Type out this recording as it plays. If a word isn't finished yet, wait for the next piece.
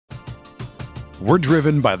We're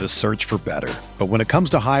driven by the search for better. But when it comes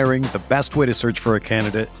to hiring, the best way to search for a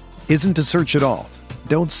candidate isn't to search at all.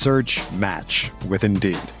 Don't search, match with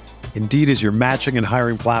Indeed. Indeed is your matching and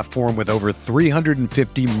hiring platform with over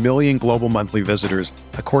 350 million global monthly visitors,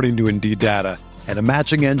 according to Indeed data, and a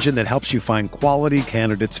matching engine that helps you find quality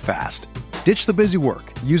candidates fast. Ditch the busy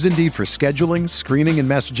work. Use Indeed for scheduling, screening, and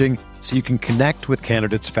messaging so you can connect with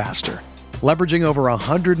candidates faster. Leveraging over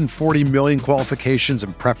 140 million qualifications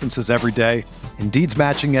and preferences every day, Indeed's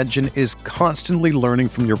matching engine is constantly learning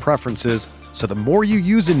from your preferences, so the more you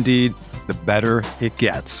use Indeed, the better it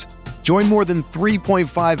gets. Join more than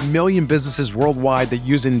 3.5 million businesses worldwide that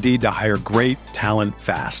use Indeed to hire great talent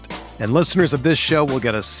fast. And listeners of this show will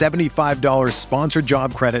get a $75 sponsored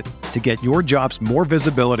job credit to get your jobs more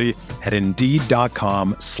visibility at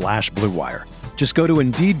Indeed.com/Blue Wire. Just go to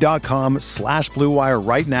Indeed.com/Blue Wire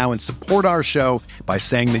right now and support our show by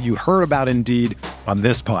saying that you heard about Indeed on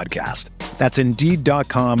this podcast. That's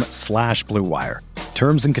Indeed.com/Blue Wire.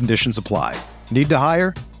 Terms and conditions apply. Need to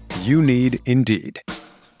hire? You need Indeed.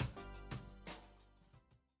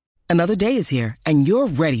 Another day is here, and you're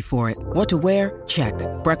ready for it. What to wear? Check.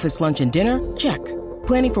 Breakfast, lunch, and dinner? Check.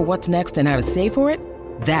 Planning for what's next and how to save for it?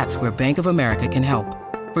 That's where Bank of America can help.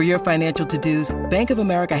 For your financial to-dos, Bank of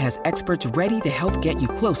America has experts ready to help get you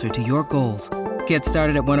closer to your goals. Get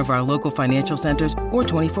started at one of our local financial centers or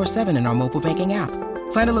 24/7 in our mobile banking app.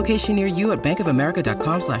 Find a location near you at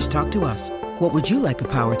bankofamerica.com/talktous. What would you like the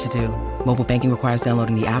power to do? Mobile banking requires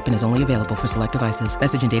downloading the app and is only available for select devices.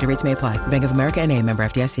 Message and data rates may apply. Bank of America N.A., member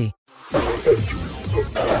FDIC. The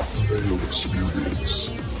Pat Mayo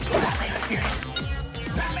Experience. Pat Mayo Experience.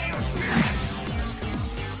 Pat Mayo Experience.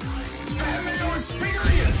 Pat Mayo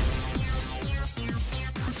Experience.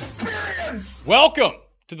 Welcome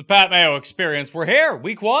to the Pat Mayo Experience. We're here,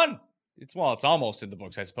 week one. It's almost in the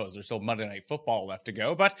books, I suppose. There's still Monday Night Football left to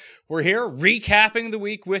go, but we're here recapping the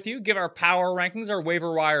week with you, give our power rankings, our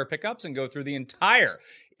waiver wire pickups, and go through the entire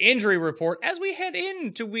injury report as we head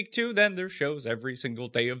into week two. Then there's shows every single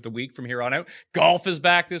day of the week from here on out. Golf is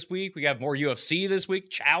back this week. We got more UFC this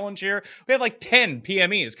week. Challenge here. We have like 10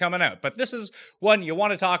 PMEs coming out, but this is one you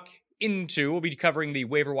want to talk into. We'll be covering the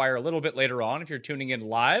waiver wire a little bit later on if you're tuning in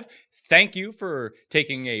live. Thank you for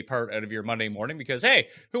taking a part out of your Monday morning because, hey,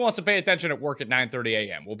 who wants to pay attention at work at 9:30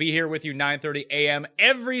 a.m.? We'll be here with you 9:30 a.m.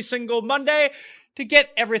 every single Monday to get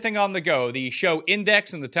everything on the go. The show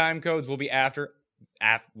index and the time codes will be added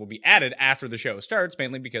after the show starts,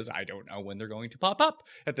 mainly because I don't know when they're going to pop up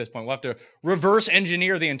at this point. We'll have to reverse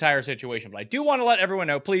engineer the entire situation. But I do want to let everyone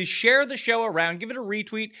know, please share the show around, give it a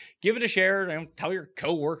retweet, give it a share, and tell your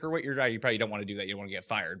coworker what you're doing. You probably don't want to do that. You don't want to get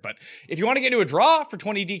fired. But if you want to get into a draw for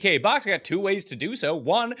 20 DK bucks, I got two ways to do so.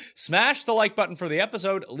 One, smash the like button for the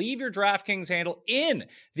episode. Leave your DraftKings handle in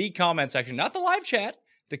the comment section, not the live chat,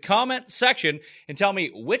 the comment section, and tell me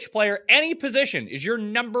which player, any position, is your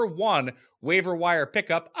number one waiver wire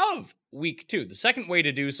pickup of week two. The second way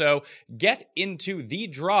to do so, get into the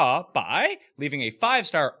draw by leaving a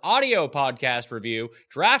 5-star audio podcast review,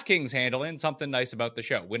 DraftKings handle, and something nice about the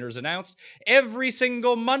show. Winners announced every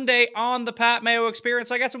single Monday on the Pat Mayo Experience.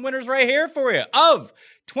 I got some winners right here for you of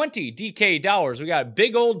 20 DK dollars. We got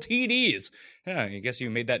big old TDs. Yeah, I guess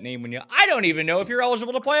you made that name when I don't even know if you're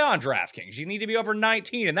eligible to play on DraftKings. You need to be over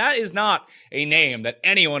 19, and that is not a name that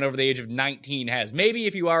anyone over the age of 19 has. Maybe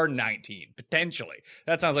if you are 19, potentially.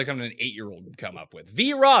 That sounds like something an 8-year-old would come up with.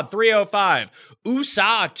 V-Rod 305,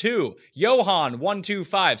 USA 2, Johan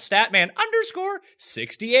 125, Statman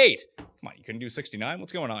 _68. Come on, you couldn't do 69?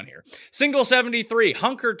 What's going on here? Single 73,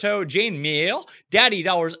 Hunker Toe, Jane Meal, Daddy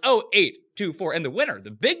Dollars 0824, and the winner,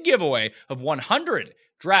 the big giveaway of 100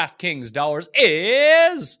 DraftKings dollars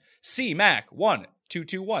is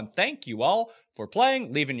CMac1221. Thank you all for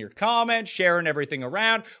playing, leaving your comments, sharing everything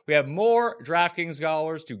around. We have more DraftKings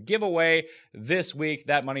dollars to give away this week.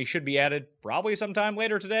 That money should be added probably sometime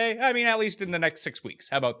later today. I mean, at least in the next 6 weeks.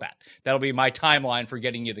 How about that? That'll be my timeline for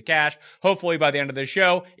getting you the cash. Hopefully by the end of the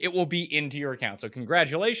show, it will be into your account. So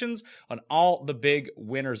congratulations on all the big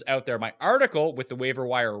winners out there. My article with the waiver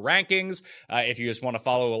wire rankings, if you just want to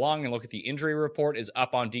follow along and look at the injury report, is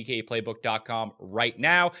up on DKPlaybook.com right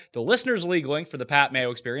now. The Listeners League link for the Pat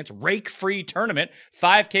Mayo Experience, rake-free tournament,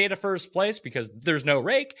 $5K to first place because there's no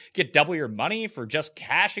rake. Get double your money for just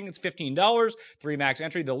cashing. It's $15, 3 max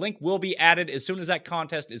entry. The link will be added as soon as that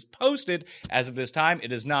contest is posted. As of this time,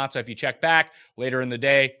 it is not. So if you check back later in the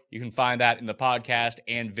day, you can find that in the podcast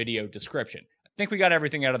and video description. I think we got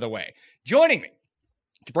everything out of the way. Joining me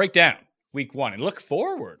to break down week one and look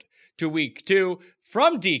forward to week two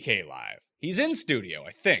from DK Live. He's in studio,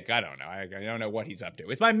 I think. I don't know. I don't know what he's up to.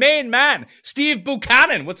 It's my main man, Steve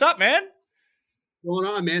Buchanan. What's up, man? going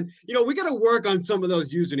on, man? We got to work on some of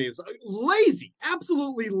those usernames. Lazy,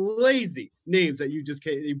 absolutely lazy names that you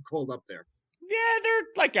called up there. Yeah, they're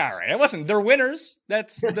like, all right. Listen, they're winners.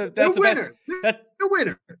 That's the winners. Best. They're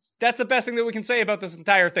winners. That's the best thing that we can say about this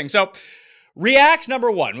entire thing. So, React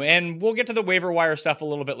number one, and we'll get to the waiver wire stuff a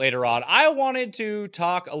little bit later on. I wanted to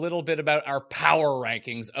talk a little bit about our power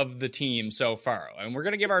rankings of the team so far, and we're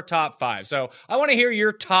going to give our top 5. So, I want to hear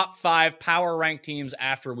your top 5 power ranked teams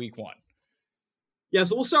after week 1. Yeah,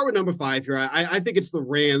 so we'll start with number 5 here. I think it's the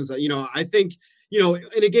Rams. I think,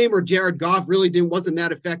 in a game where Jared Goff really wasn't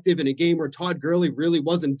that effective, in a game where Todd Gurley really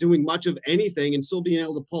wasn't doing much of anything and still being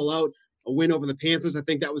able to pull out a win over the Panthers, I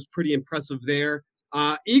think that was pretty impressive there.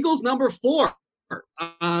 Eagles number 4.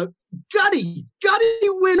 Gutty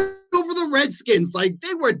win over the Redskins. Like,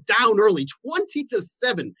 they were down early,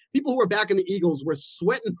 20-7. People who were back in the Eagles were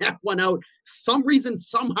sweating that one out. Some reason,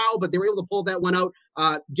 somehow, but they were able to pull that one out.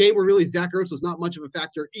 Game where really Zach Ertz was not much of a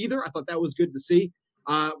factor either. I thought that was good to see.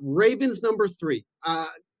 Ravens number 3. I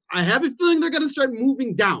have a feeling they're going to start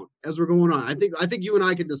moving down as we're going on. I think you and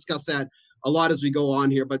I can discuss that a lot as we go on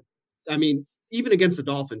here. But, I mean, even against the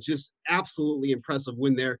Dolphins, just absolutely impressive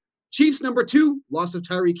win there. Chiefs number 2, loss of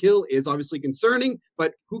Tyreek Hill is obviously concerning,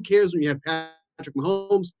 but who cares when you have Patrick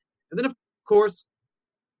Mahomes? And then, of course,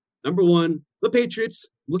 number 1, the Patriots,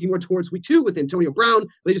 looking more towards week 2 with Antonio Brown.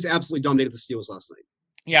 They just absolutely dominated the Steelers last night.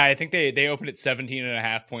 Yeah, I think they opened at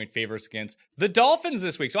 17.5-point favorites against the Dolphins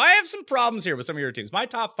this week. So I have some problems here with some of your teams. My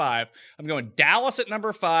top 5, I'm going Dallas at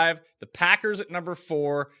number 5, the Packers at number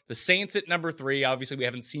 4, the Saints at number 3. Obviously, we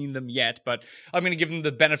haven't seen them yet, but I'm going to give them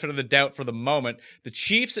the benefit of the doubt for the moment. The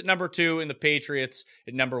Chiefs at number 2 and the Patriots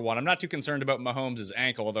at number 1. I'm not too concerned about Mahomes'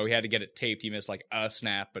 ankle, although he had to get it taped. He missed like a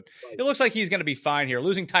snap, but it looks like he's going to be fine here.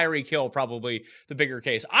 Losing Tyreek Hill, probably the bigger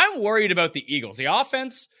case. I'm worried about the Eagles. The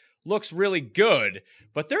offense looks really good,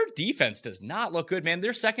 but their defense does not look good, man.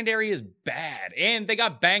 Their secondary is bad, and they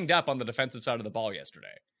got banged up on the defensive side of the ball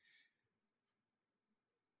yesterday.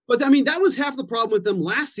 But, I mean, that was half the problem with them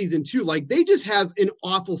last season, too. Like, they just have an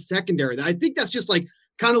awful secondary. I think that's just, like,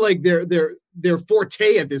 kind of like their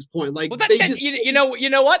forte at this point. Like, well, you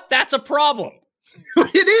know what? That's a problem.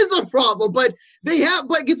 It is a problem, but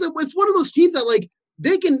it's one of those teams that, like,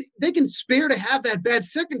 they can spare to have that bad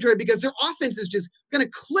secondary because their offense is just going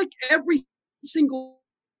to click every single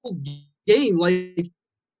game. Like,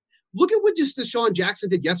 look at what just Deshaun Jackson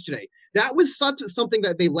did yesterday. That was something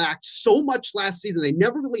that they lacked so much last season. They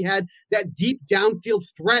never really had that deep downfield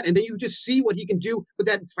threat. And then you just see what he can do with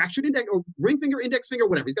that fractured index or ring finger, index finger,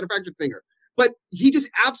 whatever. He's got a fractured finger. But he just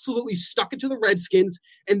absolutely stuck it to the Redskins.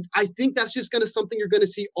 And I think that's just going to something you're going to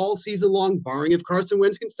see all season long, barring if Carson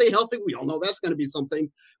Wentz can stay healthy. We all know that's going to be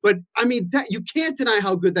something. But, I mean, that you can't deny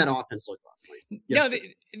how good that offense looked last night. No,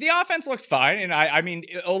 the offense looked fine. And I mean,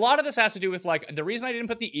 a lot of this has to do with, like, the reason I didn't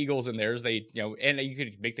put the Eagles in there is they, and you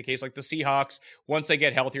could make the case like the Seahawks, once they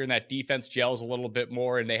get healthier and that defense gels a little bit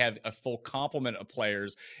more and they have a full complement of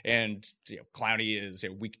players. And, Clowney is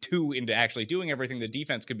week 2 into actually doing everything. The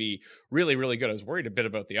defense could be really, really good. I was worried a bit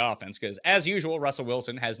about the offense because, as usual, Russell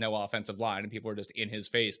Wilson has no offensive line and people are just in his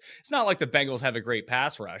face. It's not like the Bengals have a great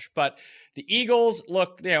pass rush, but the Eagles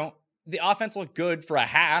look, the offense looked good for a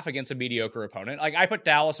half against a mediocre opponent. Like, I put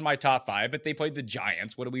Dallas in my top 5, but they played the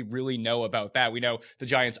Giants. What do we really know about that? We know the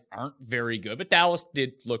Giants aren't very good, but Dallas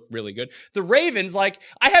did look really good. The Ravens, like,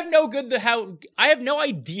 I have no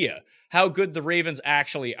idea how good the Ravens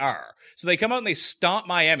actually are. So they come out and they stomp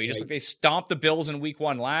Miami, just like they stomped the Bills in week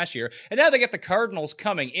 1 last year. And now they get the Cardinals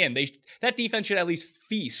coming in. That defense should at least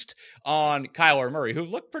feast on Kyler Murray, who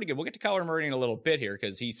looked pretty good. We'll get to Kyler Murray in a little bit here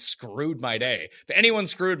because he screwed my day. If anyone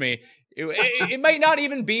screwed me, it might not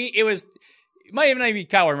even be, it might even not be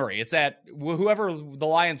Kyler Murray. It's that whoever the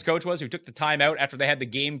Lions coach was who took the time out after they had the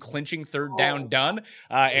game clinching third down done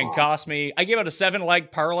and cost me. I gave out a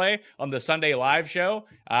 7-leg parlay on the Sunday live show,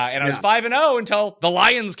 and I was 5-0 until the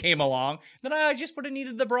Lions came along. Then I just would have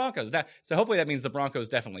needed the Broncos. Now, so hopefully that means the Broncos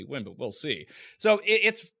definitely win, but we'll see. So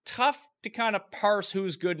it's tough to kind of parse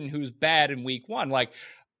who's good and who's bad in week 1. Like,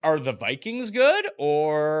 are the Vikings good,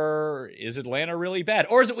 or is Atlanta really bad?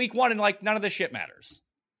 Or is it week 1 and, like, none of this shit matters?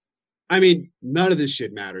 I mean, none of this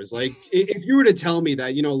shit matters. Like, if you were to tell me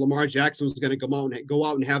that, Lamar Jackson was going to go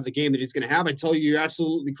out and have the game that he's going to have, I'd tell you you're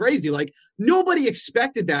absolutely crazy. Like, nobody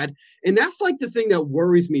expected that. And that's, like, the thing that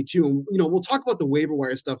worries me, too. And, we'll talk about the waiver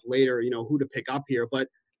wire stuff later, who to pick up here. But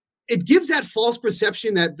it gives that false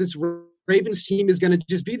perception that this Ravens team is going to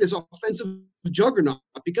just be this offensive juggernaut,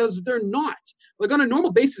 because they're not. Like, on a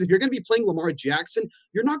normal basis, if you're going to be playing Lamar Jackson,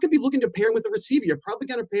 you're not going to be looking to pair him with a receiver. You're probably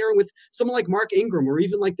going to pair him with someone like Mark Ingram, or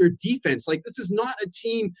even like their defense. Like, this is not a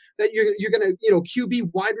team that you're going to, QB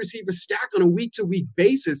wide receiver stack on a week-to-week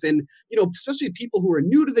basis. And, especially people who are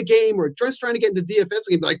new to the game or just trying to get into DFS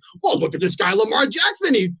and be like, well, look at this guy, Lamar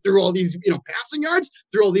Jackson. He threw all these, passing yards,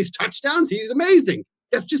 threw all these touchdowns. He's amazing.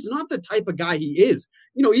 That's just not the type of guy he is.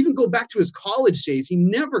 Even go back to his college days, he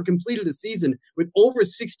never completed a season with over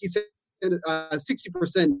 60%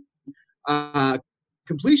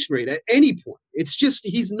 completion rate at any point. It's just,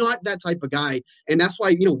 he's not that type of guy. And that's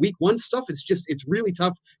why, week one stuff, it's really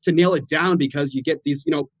tough to nail it down, because you get these,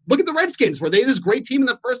 look at the Redskins. Were they this great team in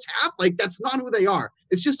the first half? Like, that's not who they are.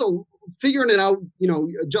 It's just figuring it out,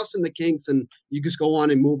 adjusting the kinks, and you just go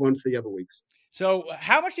on and move on to the other weeks. So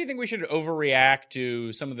how much do you think we should overreact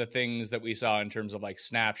to some of the things that we saw in terms of like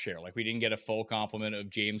snap share? Like, we didn't get a full complement of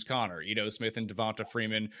James Conner. Ito Smith and Devonta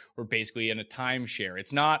Freeman were basically in a timeshare.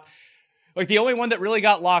 It's not like the only one that really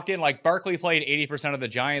got locked in. Like, Barkley played 80% of the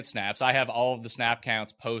Giant snaps. I have all of the snap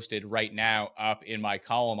counts posted right now up in my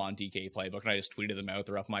column on DK Playbook, and I just tweeted them out.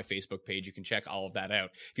 They're up on my Facebook page. You can check all of that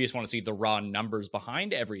out if you just want to see the raw numbers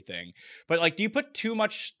behind everything. But like, do you put too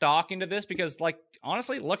much stock into this? Because like,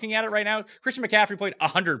 honestly, looking at it right now, Christian McCaffrey played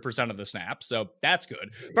 100% of the snaps, so that's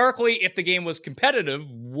good. Barkley, if the game was competitive,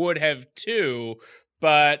 would have too.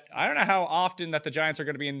 But I don't know how often that the Giants are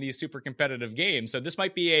going to be in these super competitive games. So this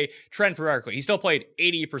might be a trend for Barkley. He still played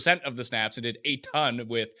 80% of the snaps and did a ton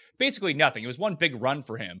with basically nothing. It was one big run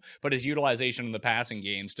for him, but his utilization in the passing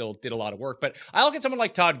game still did a lot of work. But I look at someone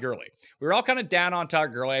like Todd Gurley. We were all kind of down on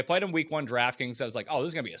Todd Gurley. I played him week one DraftKings. So I was like, oh, this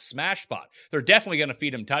is going to be a smash spot. They're definitely going to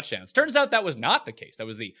feed him touchdowns. Turns out that was not the case. That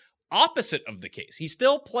was the opposite of the case. He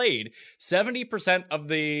still played 70% of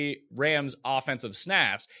the Rams' offensive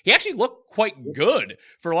snaps. He actually looked quite good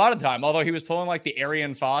for a lot of the time, although he was pulling like the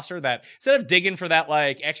Arian Foster, that instead of digging for that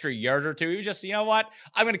like extra yard or two, he was just, you know what,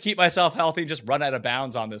 I'm going to keep myself healthy and just run out of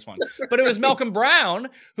bounds on this one. But it was Malcolm Brown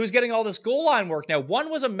who's getting all this goal line work. Now, one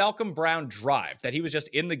was a Malcolm Brown drive that he was just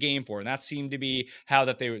in the game for, and that seemed to be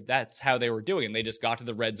that's how they were doing. And they just got to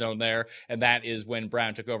the red zone there, and that is when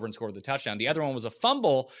Brown took over and scored the touchdown. The other one was a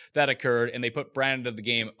fumble that occurred, and they put Brown into the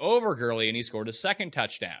game over Gurley, and he scored a second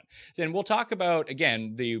touchdown. Then we'll talk about,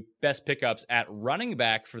 again, the best pickups at running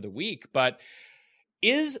back for the week, but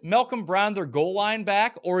is Malcolm Brown their goal line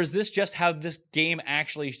back, or is this just how this game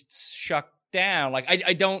actually shut down? Like,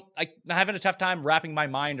 I'm having a tough time wrapping my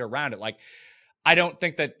mind around it. Like, I don't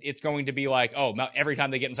think that it's going to be like, oh, every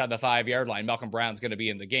time they get inside the 5-yard line, Malcolm Brown's going to be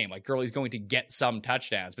in the game. Like, Gurley's going to get some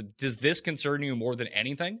touchdowns, but does this concern you more than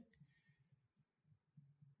anything?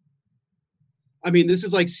 I mean, this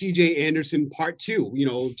is like CJ Anderson part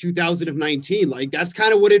 2, 2019. Like, that's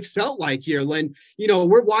kind of what it felt like here. When,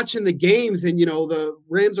 we're watching the games and, the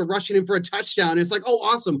Rams are rushing in for a touchdown. And it's like, oh,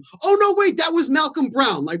 awesome. Oh, no, wait, that was Malcolm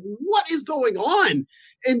Brown. Like, what is going on?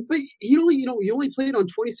 But he only played on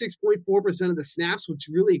 26.4% of the snaps, which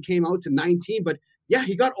really came out to 19. But yeah,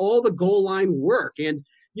 he got all the goal line work. And,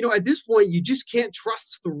 at this point, you just can't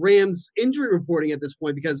trust the Rams injury reporting at this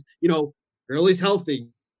point, because, Gurley's healthy,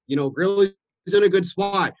 Gurley's in a good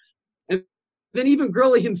spot. And then even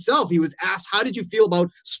Gurley himself, he was asked, how did you feel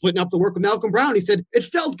about splitting up the work with Malcolm Brown? He said, it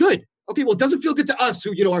felt good. Okay, well, it doesn't feel good to us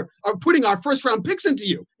who, are putting our first round picks into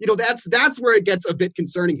you. That's where it gets a bit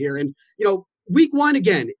concerning here. And, week one,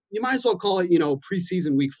 again, you might as well call it,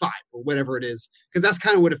 preseason week 5 or whatever it is, because that's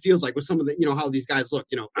kind of what it feels like with some of the, how these guys look,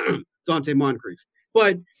 Dante Moncrief.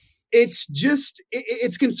 But it's just,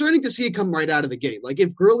 it's concerning to see it come right out of the gate. Like,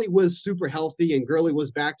 if Gurley was super healthy and Gurley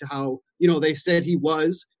was back to how, they said he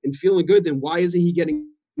was and feeling good, then why isn't he getting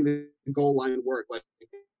the goal line work? Like,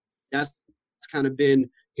 that's kind of been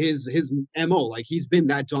his MO. Like, he's been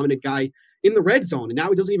that dominant guy in the red zone, and now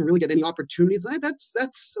he doesn't even really get any opportunities.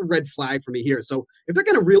 That's a red flag for me here. So if they're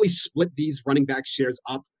going to really split these running back shares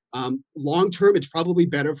up, long term, it's probably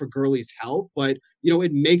better for Gurley's health, but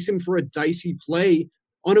it makes him for a dicey play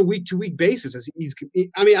on a week-to-week basis.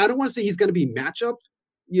 I don't want to say he's going to be a matchup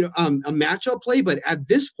play, but at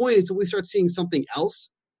this point, until we start seeing something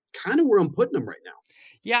else, kind of where I'm putting him right now.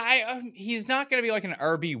 Yeah, he's not going to be like an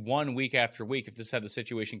RB1 week after week if this is how the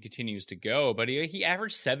situation continues to go, but he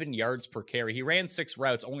averaged 7 yards per carry. He ran 6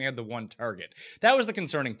 routes, only had the 1 target. That was the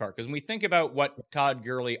concerning part, because when we think about what Todd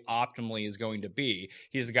Gurley optimally is going to be,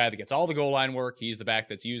 he's the guy that gets all the goal line work. He's the back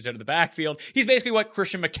that's used out of the backfield. He's basically what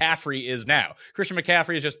Christian McCaffrey is now. Christian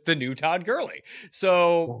McCaffrey is just the new Todd Gurley.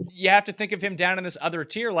 So you have to think of him down in this other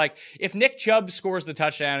tier. Like, if Nick Chubb scores the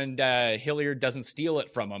touchdown and Hilliard doesn't steal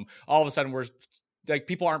it from him, all of a sudden we're like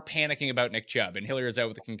people aren't panicking about Nick Chubb, and Hilliard's out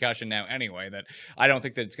with a concussion now anyway, that I don't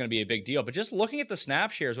think that it's going to be a big deal. But just looking at the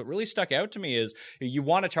snap shares, what really stuck out to me is you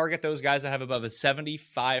want to target those guys that have above a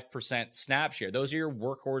 75% snap share. Those are your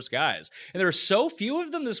workhorse guys. And there are so few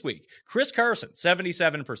of them this week. Chris Carson,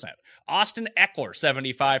 77%. Austin Eckler,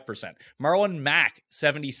 75%. Marlon Mack,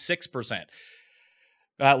 76%.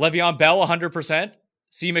 Le'Veon Bell, 100%.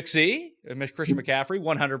 C. McC, Christian McCaffrey,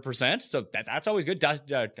 100%. So that's always good. I was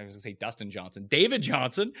going to say Dustin Johnson. David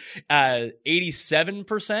Johnson,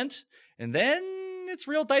 87%. And then it's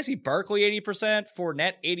real dicey. Barkley, 80%.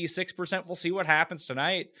 Fournette, 86%. We'll see what happens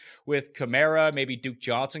tonight with Kamara. Maybe Duke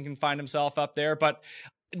Johnson can find himself up there. But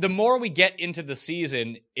the more we get into the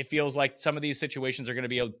season, it feels like some of these situations are going to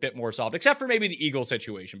be a bit more solved, except for maybe the Eagles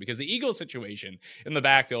situation, because the Eagles situation in the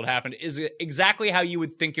backfield happened is exactly how you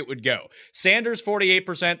would think it would go. Sanders, 48%,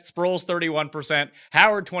 Sproles, 31%,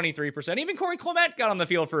 Howard, 23%. Even Corey Clement got on the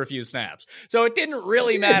field for a few snaps. So it didn't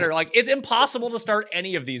really matter. Like, it's impossible to start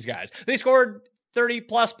any of these guys. They scored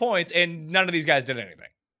 30-plus points, and none of these guys did anything.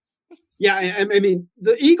 Yeah, I mean,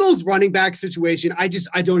 the Eagles running back situation, I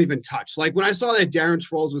don't even touch. Like, when I saw that Darren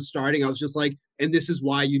Sproles was starting, I was just like, and this is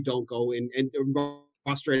why you don't go and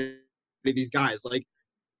frustrate these guys. Like,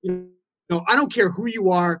 you know, I don't care who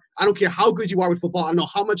you are. I don't care how good you are with football. I don't know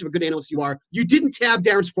how much of a good analyst you are. You didn't tab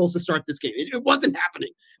Darren Sproles to start this game. It wasn't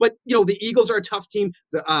happening. But, you know, the Eagles are a tough team.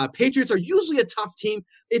 The Patriots are usually a tough team.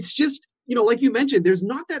 It's just, you know, like you mentioned, there's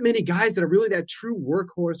not that many guys that are really that true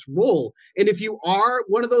workhorse role. And if you are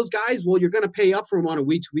one of those guys, well, you're going to pay up for them on a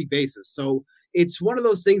week-to-week basis. So it's one of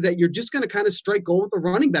those things that you're just going to kind of strike gold with the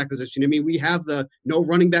running back position. I mean, we have the No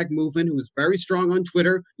Running Back movement, who is very strong on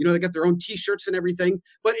Twitter. You know, they got their own T-shirts and everything.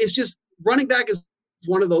 But it's just running back is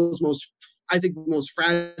one of those most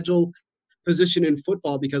fragile position in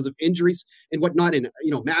football because of injuries and whatnot, and,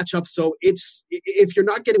 you know, matchups. So it's, if you're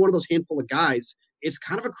not getting one of those handful of guys, it's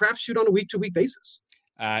kind of a crapshoot on a week-to-week basis.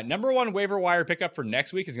 Number one waiver wire pickup for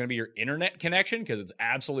next week is going to be your internet connection, because it's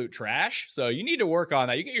absolute trash. So you need to work on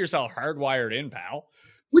that. You get yourself hardwired in, pal.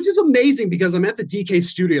 Which is amazing, because I'm at the DK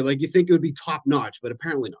studio. Like, you think it would be top notch, but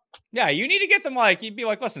apparently not. Yeah, you need to get them, like, you'd be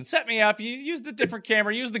like, listen, set me up. You use the different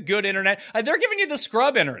camera, use the good internet. They're giving you the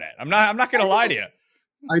scrub internet. I'm not going to lie to you.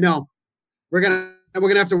 I know. We're gonna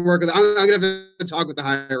have to work with it. I'm gonna have to talk with the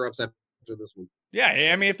higher ups after this one. Yeah,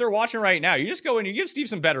 I mean, if they're watching right now, you just go in, you give Steve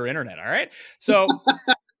some better internet, all right? So,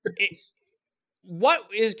 what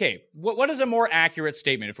is a more accurate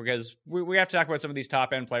statement? Because we have to talk about some of these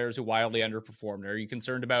top end players who wildly underperformed. Are you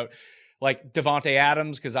concerned about, like, Devontae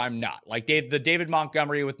Adams? Because I'm not. Like, the David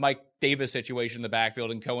Montgomery with Mike Davis situation in the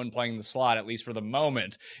backfield and Cohen playing the slot, at least for the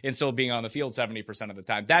moment, and still being on the field 70% of the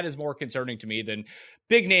time. That is more concerning to me than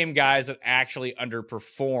big name guys that actually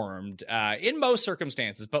underperformed in most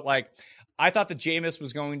circumstances. But, like, I thought that Jameis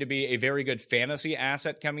was going to be a very good fantasy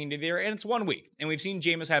asset coming into the year, and it's 1 week. And we've seen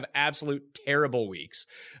Jameis have absolute terrible weeks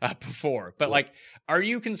before. But, like, are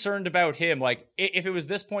you concerned about him? Like, if it was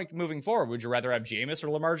this point moving forward, would you rather have Jameis or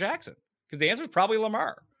Lamar Jackson? Because the answer is probably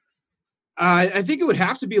Lamar. I think it would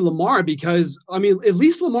have to be Lamar, because, I mean, at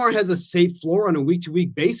least Lamar has a safe floor on a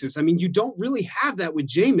week-to-week basis. I mean, you don't really have that with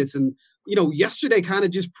Jameis. And, you know, yesterday kind of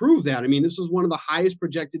just proved that. I mean, this was one of the highest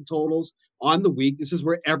projected totals on the week. This is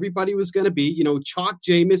where everybody was going to be. You know, chalk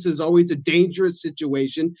Jameis is always a dangerous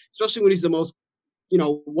situation, especially when he's the most, you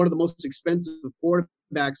know, one of the most expensive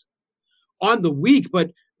quarterbacks on the week.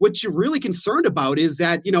 But what you're really concerned about is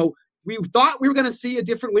that, you know, we thought we were going to see a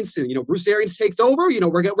different Winston. You know, Bruce Arians takes over. You know,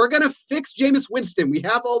 we're going to fix Jameis Winston. We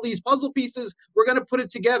have all these puzzle pieces. We're going to put it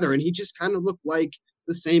together. And he just kind of looked like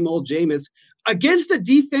the same old Jameis against a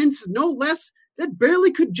defense, no less, that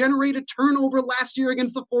barely could generate a turnover last year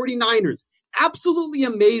against the 49ers. Absolutely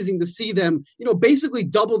amazing to see them, you know, basically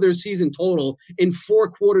double their season total in 4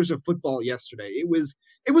 quarters of football yesterday. It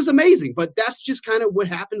was amazing. But that's just kind of what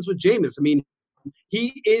happens with Jameis. I mean,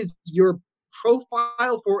 he is your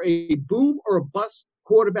profile for a boom or a bust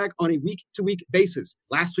quarterback on a week-to-week basis.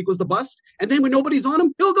 Last week was the bust, and then when nobody's on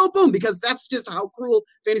him, he'll go boom, because that's just how cruel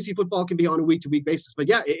fantasy football can be on a week-to-week basis. But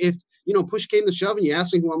yeah, if, you know, push came to shove and you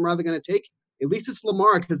ask me who I'm rather going to take, at least it's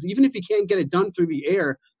Lamar, because even if he can't get it done through the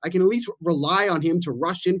air, I can at least rely on him to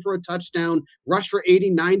rush in for a touchdown, rush for 80,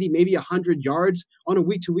 90, maybe 100 yards on a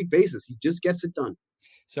week-to-week basis. He just gets it done.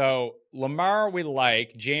 So Lamar we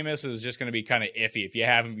like. Jameis is just going to be kind of iffy. If you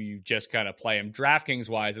have him, you just kind of play him. DraftKings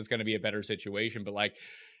wise, it's going to be a better situation. But, like,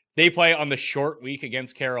 they play on the short week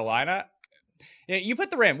against Carolina. You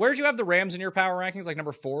put the Rams. Where did you have the Rams in your power rankings? Like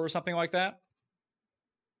number 4 or something like that?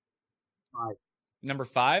 5. Number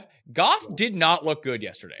 5? Goff did not look good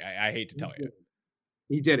yesterday. I hate to tell you.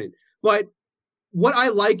 He didn't. But what I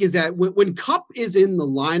like is that when Kupp is in the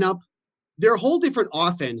lineup, their whole different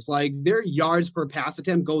offense, like their yards per pass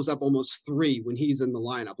attempt goes up almost 3 when he's in the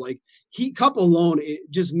lineup. Like Kupp alone, it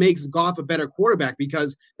just makes Goff a better quarterback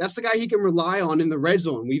because that's the guy he can rely on in the red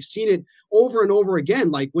zone. We've seen it over and over again.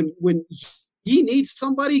 Like when he needs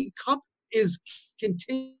somebody, Kupp is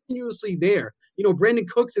continuously there. Brandon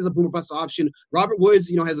Cooks is a boomer bust option. Robert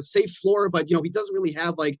Woods, has a safe floor, but he doesn't really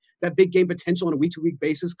have like that big game potential on a week-to-week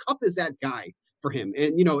basis. Kupp is that guy for him.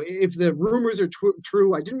 And, if the rumors are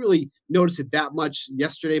true, I didn't really notice it that much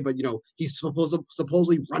yesterday, but, he's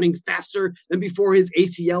supposedly running faster than before his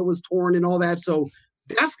ACL was torn and all that. So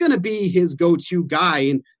that's going to be his go-to guy.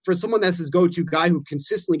 And for someone that's his go-to guy who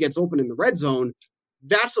consistently gets open in the red zone,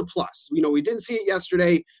 that's a plus. We didn't see it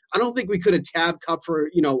yesterday. I don't think we could have tabbed Kupp for,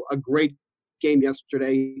 a great game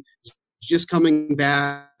yesterday. Just coming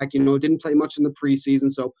back, didn't play much in the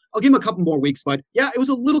preseason. So I'll give him a couple more weeks. But yeah, it was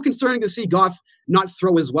a little concerning to see Goff not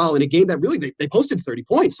throw as well in a game that really they posted 30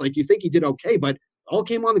 points. Like you think he did okay, but all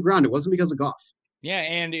came on the ground. It wasn't because of Goff. Yeah,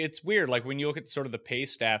 and it's weird. Like when you look at sort of the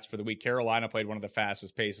pace stats for the week, Carolina played one of the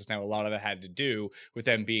fastest paces. Now, a lot of that had to do with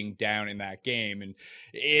them being down in that game. And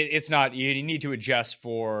it's not, you need to adjust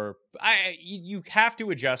for, you have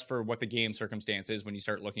to adjust for what the game circumstance is when you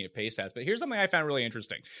start looking at pace stats. But here's something I found really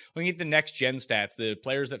interesting. Looking at the next gen stats, the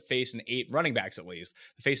players that face running backs at least,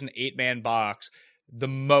 face an 8-man box the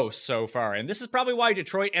most so far. And this is probably why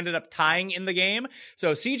Detroit ended up tying in the game.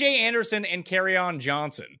 So CJ Anderson and Kerryon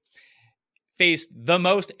Johnson faced the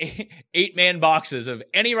most 8-man boxes of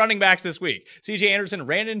any running backs this week. CJ Anderson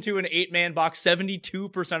ran into an 8-man box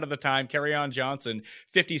 72% of the time. Kerryon Johnson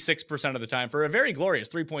 56% of the time for a very glorious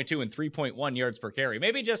 3.2 and 3.1 yards per carry.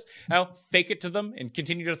 Maybe just fake it to them and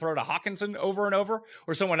continue to throw to Hawkinson over and over,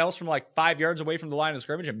 or someone else from like 5 yards away from the line of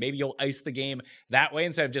scrimmage, and maybe you'll ice the game that way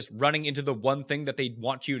instead of just running into the one thing that they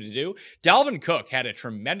want you to do. Dalvin Cook had a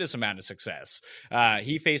tremendous amount of success.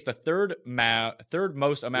 He faced the third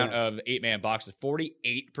most amount of 8-man boxes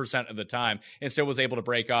 48% of the time, and still was able to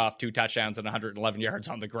break off 2 touchdowns and 111 yards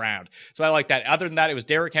on the ground. So I like that. Other than that, it was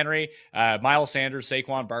Derrick Henry, Miles Sanders,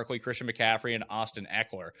 Saquon Barkley, Christian McCaffrey, and Austin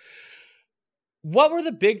Eckler. What were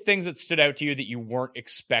the big things that stood out to you that you weren't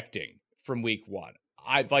expecting from week 1?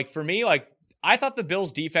 I thought the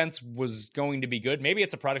Bills' defense was going to be good. Maybe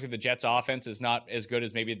it's a product of the Jets' offense is not as good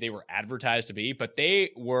as maybe they were advertised to be, but they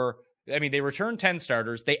returned 10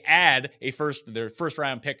 starters. They add their first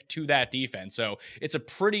round pick to that defense. So it's a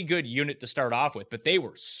pretty good unit to start off with, but they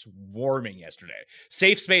were swarming yesterday.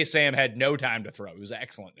 Safe Space Sam had no time to throw. It was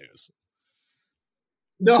excellent news.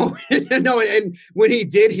 No, and when he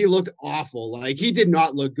did, he looked awful. Like he did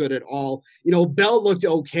not look good at all. Bell looked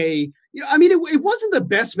okay. It wasn't the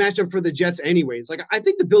best matchup for the Jets anyways. Like I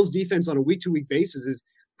think the Bills defense on a week-to-week basis is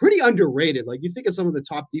pretty underrated. Like you think of some of the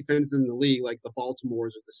top defenses in the league, like the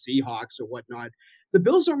Baltimores or the Seahawks or whatnot. The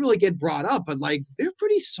Bills don't really get brought up, but like they're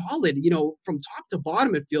pretty solid, from top to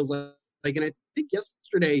bottom, it feels like, and I think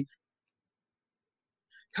yesterday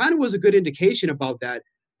kind of was a good indication about that.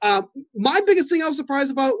 My biggest thing I was surprised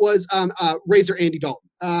about was Razor Andy Dalton.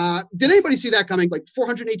 Did anybody see that coming? Like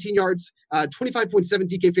 418 yards, 25.7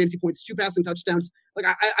 DK fantasy points, 2 passing touchdowns. Like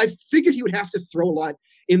I figured he would have to throw a lot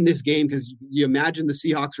in this game because you imagine the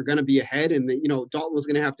Seahawks were going to be ahead and Dalton was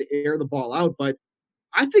going to have to air the ball out. But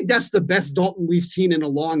I think that's the best Dalton we've seen in a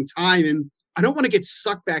long time. And I don't want to get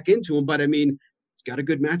sucked back into him, but he's got a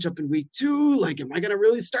good matchup in week 2. Like, am I going to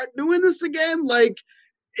really start doing this again? Like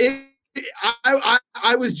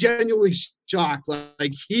I was genuinely shocked.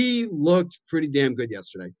 Like he looked pretty damn good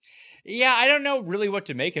yesterday. Yeah, I don't know really what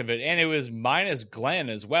to make of it. And it was minus Glenn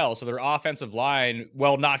as well. So their offensive line,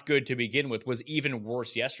 well, not good to begin with, was even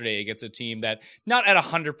worse yesterday against a team that not at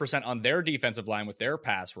 100% on their defensive line with their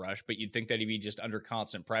pass rush, but you'd think that he'd be just under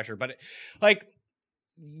constant pressure. But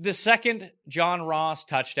the second John Ross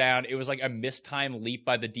touchdown, it was like a mistime leap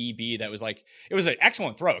by the DB that was like, it was an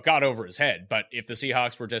excellent throw. It got over his head. But if the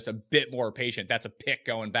Seahawks were just a bit more patient, that's a pick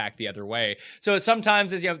going back the other way. So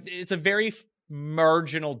sometimes it's a very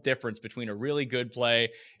marginal difference between a really good play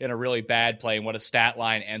and a really bad play and what a stat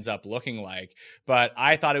line ends up looking like. But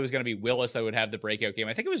I thought it was going to be Willis that would have the breakout game.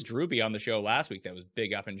 I think it was Drewby on the show last week that was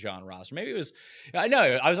big up in John Ross. Or maybe it was, I know,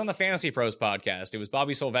 I was on the Fantasy Pros podcast. It was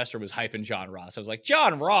Bobby Sylvester was hyping John Ross. I was like,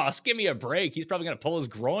 John Ross, give me a break. He's probably going to pull his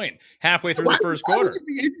groin halfway through the first quarter. Why would you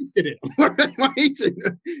be interested in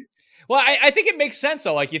him? Well, I think it makes sense,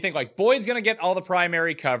 though. Like, you think, like, Boyd's going to get all the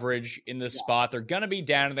primary coverage in this spot. They're going to be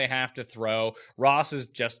down and they have to throw. Ross is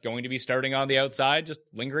just going to be starting on the outside, just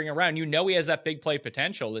lingering around. You know he has that big play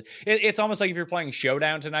potential. It's almost like if you're playing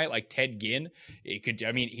Showdown tonight, like Ted Ginn.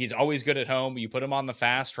 He's always good at home. You put him on the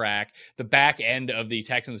fast track. The back end of the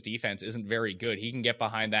Texans defense isn't very good. He can get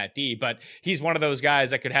behind that D, but he's one of those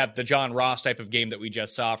guys that could have the John Ross type of game that we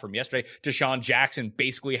just saw from yesterday. Deshaun Jackson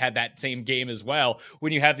basically had that same game as well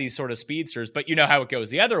when you have these sort of speedsters, but you know how it goes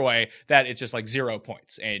the other way, that it's just like 0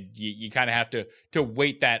 points, and you kind of have to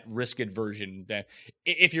weight that risk aversion.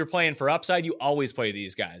 If you're playing for upside, you always play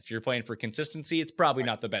these guys. If you're playing for consistency, it's probably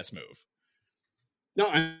not the best move. No,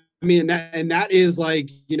 I mean, that is like,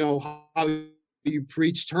 how you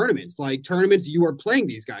preach tournaments. Like tournaments, you are playing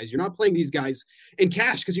these guys. You're not playing these guys in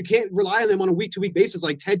cash because you can't rely on them on a week-to-week basis.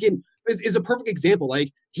 Like Ted Ginn is a perfect example.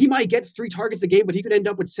 Like he might get 3 targets a game, but he could end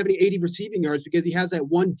up with 70, 80 receiving yards because he has that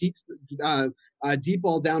one deep ball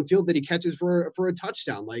downfield that he catches for a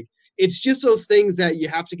touchdown. Like it's just those things that you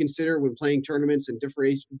have to consider when playing tournaments and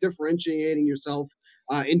differentiating yourself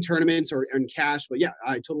in tournaments or in cash. But yeah,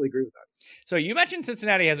 I totally agree with that. So you mentioned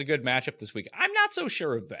Cincinnati has a good matchup this week. I'm not so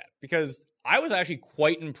sure of that because I was actually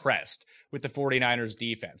quite impressed with the 49ers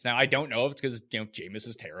defense. Now, I don't know if it's because, Jameis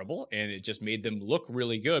is terrible and it just made them look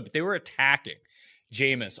really good, but they were attacking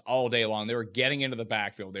Jameis all day long. They were getting into the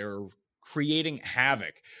backfield. They were creating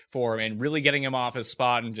havoc for him and really getting him off his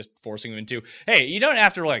spot and just forcing him into, hey, you don't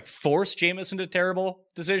have to force Jameis into terrible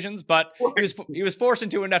decisions, but he was forced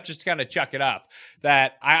into enough just to kind of chuck it up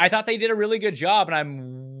that I thought they did a really good job. And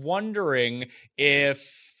I'm wondering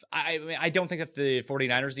if, I don't think that the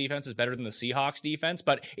 49ers defense is better than the Seahawks defense,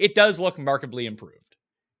 but it does look markedly improved.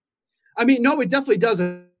 I mean, no, it definitely does.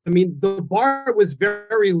 I mean, the bar was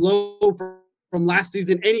very low from last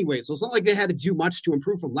season anyway, so it's not like they had to do much to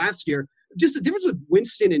improve from last year. Just the difference with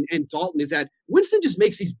Winston and Dalton is that Winston just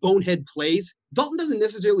makes these bonehead plays. Dalton doesn't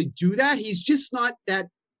necessarily do that. He's just not that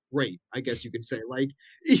great, I guess you could say.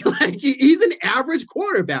 He's an average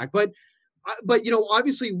quarterback, but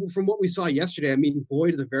obviously from what we saw yesterday, I mean,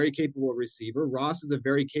 Boyd is a very capable receiver. Ross is a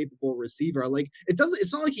very capable receiver.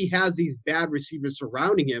 It's not like he has these bad receivers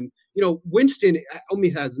surrounding him. Winston only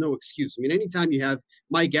has no excuse. I mean, anytime you have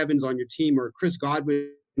Mike Evans on your team or Chris Godwin,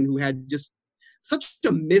 who had just such a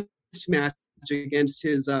mismatch against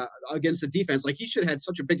the defense, he should have had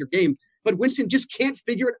such a bigger game. But Winston just can't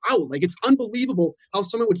figure it out. It's unbelievable how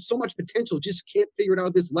someone with so much potential just can't figure it out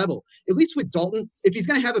at this level. At least with Dalton, if he's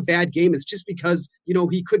going to have a bad game, it's just because,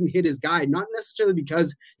 he couldn't hit his guy, not necessarily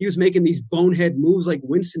because he was making these bonehead moves like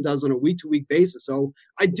Winston does on a week-to-week basis. So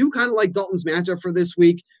I do kind of like Dalton's matchup for this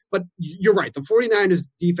week. But you're right. The 49ers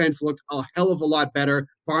defense looked a hell of a lot better,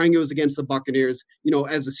 barring it was against the Buccaneers.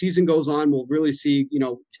 As the season goes on, we'll really see,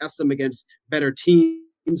 test them against better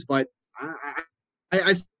teams. But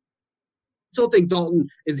I still think Dalton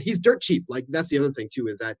he's dirt cheap. That's the other thing too,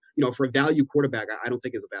 is that, for a value quarterback, I don't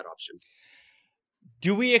think is a bad option.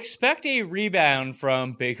 Do we expect a rebound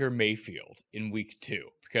from Baker Mayfield in week 2?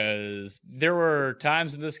 Because there were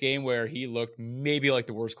times in this game where he looked maybe like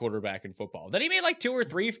the worst quarterback in football. Then he made 2 or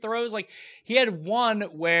 3 throws. He had one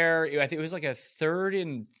where I think it was a 3rd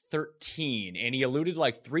and 13, and he eluded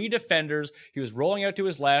 3 defenders. He was rolling out to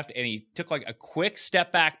his left, and he took a quick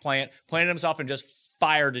step back planted himself, and just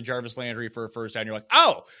fired to Jarvis Landry for a first down. You're like,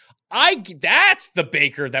 oh, that's the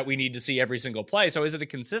Baker that we need to see every single play. So is it a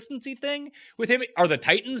consistency thing with him? Are the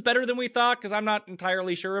Titans better than we thought? Because I'm not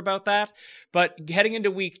entirely sure about that. But heading into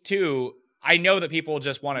week 2, I know that people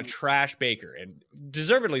just want to trash Baker, and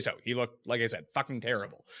deservedly so. He looked, like I said, fucking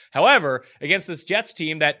terrible. However, against this Jets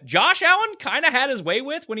team that Josh Allen kind of had his way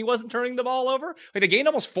with when he wasn't turning the ball over, they gained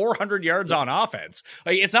almost 400 yards on offense.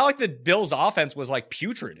 It's not like the Bills' offense was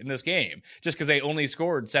putrid in this game just because they only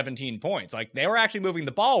scored 17 points. They were actually moving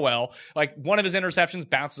the ball well. One of his interceptions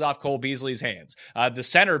bounces off Cole Beasley's hands. The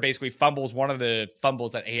center basically fumbles one of the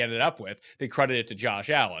fumbles that he ended up with. They credit it to Josh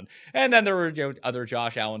Allen. And then there were other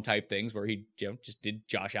Josh Allen type things where he just did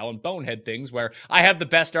Josh Allen bonehead things where I have the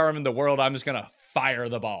best arm in the world. I'm just going to fire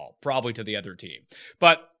the ball, probably to the other team.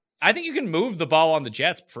 But I think you can move the ball on the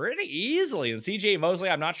Jets pretty easily. And CJ Mosley,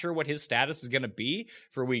 I'm not sure what his status is going to be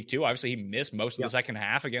for week 2. Obviously, he missed most of the second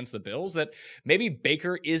half against the Bills. That maybe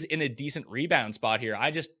Baker is in a decent rebound spot here.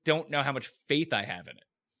 I just don't know how much faith I have in it.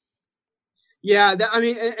 Yeah,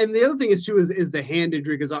 and the other thing is too is the hand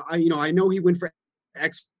injury, because I know he went for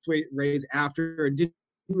X-rays after, and didn't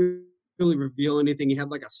really reveal anything. He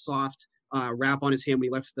had a soft wrap on his hand when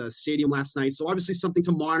he left the stadium last night. So obviously something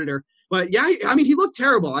to monitor. But yeah, I mean, he looked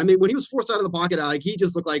terrible. I mean, when he was forced out of the pocket, like he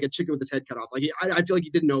just looked like a chicken with his head cut off. Like I feel like he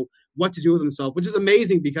didn't know what to do with himself, which is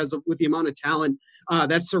amazing because with the amount of talent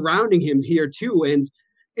that's surrounding him here too. And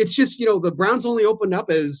it's just, the Browns only opened up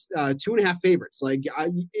as 2.5 favorites. Like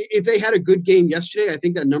if they had a good game yesterday, I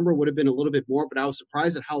think that number would have been a little bit more, but I was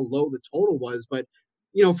surprised at how low the total was. But,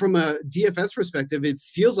 from a DFS perspective, it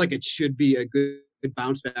feels like it should be a good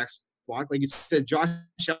bounce back spot. Like you said, Josh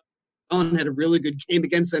Allen had a really good game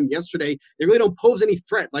against them yesterday. They really don't pose any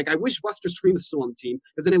threat. Like I wish Lester Scream was still on the team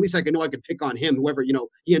because then at least I could pick on him, whoever,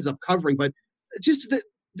 he ends up covering. But just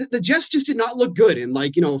the Jets just did not look good.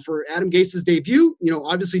 And for Adam Gase's debut,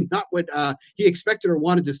 obviously not what he expected or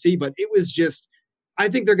wanted to see, but it was just, I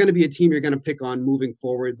think they're going to be a team you're going to pick on moving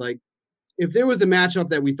forward. Like if there was a matchup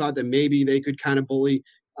that we thought that maybe they could kind of bully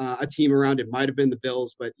a team around, it might've been the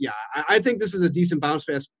Bills, but yeah, I think this is a decent bounce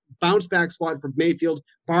back spot for Mayfield,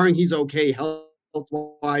 barring he's okay health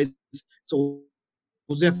wise. So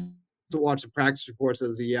we'll definitely to watch the practice reports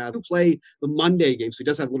as he play the Monday game, so he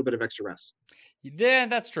does have a little bit of extra rest. Yeah,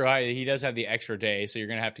 that's true. He does have the extra day, so you're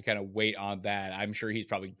going to have to kind of wait on that. I'm sure he's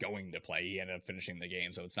probably going to play. He ended up finishing the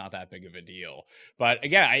game, so it's not that big of a deal. But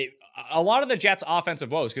again, a lot of the Jets'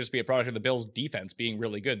 offensive woes could just be a product of the Bills' defense being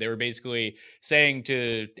really good. They were basically saying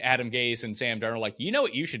to Adam Gase and Sam Darnold, like, you know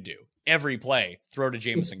what you should do? Every play, throw to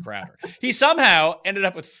Jamison Crowder. He somehow ended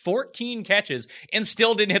up with 14 catches and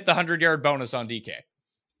still didn't hit the 100-yard bonus on DK.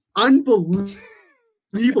 Unbelievable.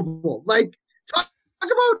 Like, talk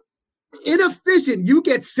about inefficient. You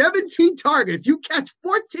get 17 targets, you catch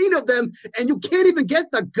 14 of them, and you can't even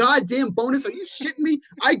get the goddamn bonus. Are you shitting me?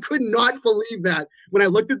 I could not believe that when I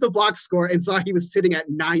looked at the box score and saw he was sitting at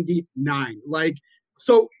 99. Like,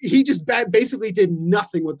 so he just basically did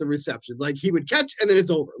nothing with the receptions. Like, he would catch and then it's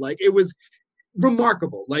over. Like, it was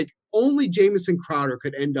remarkable. Like, only Jamison Crowder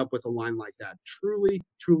could end up with a line like that. Truly,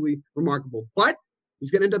 truly remarkable. But he's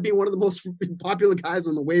going to end up being one of the most popular guys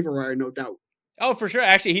on the waiver wire, no doubt. Oh, for sure.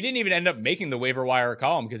 Actually, he didn't even end up making the waiver wire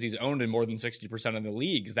column because he's owned in more than 60% of the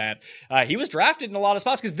leagues. That he was drafted in a lot of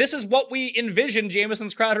spots because this is what we envisioned Jamison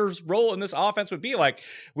Crowder's role in this offense would be. Like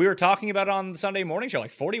we were talking about on the Sunday morning show,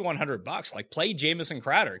 like $4,100. Like play Jamison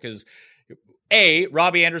Crowder because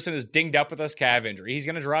Robbie Anderson is dinged up with this calf injury. He's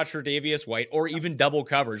going to draw Tre'Davious White or even double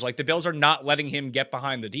coverage. Like the Bills are not letting him get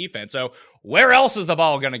behind the defense. So where else is the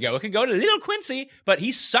ball going to go? It could go to Little Quincy, but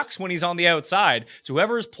he sucks when he's on the outside. So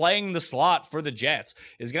whoever is playing the slot for the Jets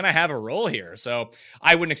is going to have a role here. So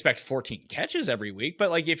I wouldn't expect 14 catches every week, but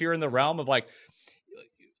like if you're in the realm of like,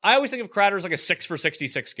 I always think of Crowder as like a 6 for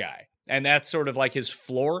 66 guy. And that's sort of like his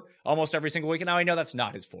floor almost every single week. And now I know that's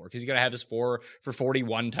not his floor because he's going to have his 4 for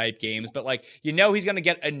 41 type games. But like, he's going to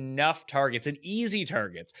get enough targets and easy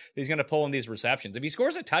targets that he's going to pull in these receptions. If he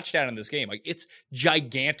scores a touchdown in this game, like it's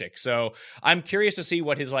gigantic. So I'm curious to see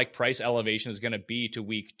what his like price elevation is going to be to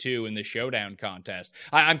week 2 in the showdown contest.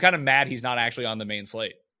 I'm kind of mad he's not actually on the main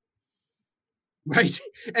slate. Right.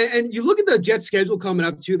 And you look at the Jets schedule coming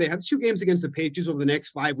up too. They have 2 games against the Patriots over the next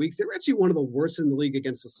 5 weeks. They're actually one of the worst in the league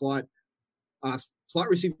against the slot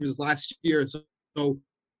receivers last year. So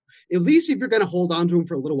at least if you're going to hold on to him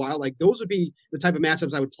for a little while, like those would be the type of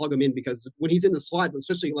matchups I would plug him in because when he's in the slot,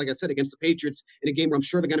 especially like I said, against the Patriots in a game where I'm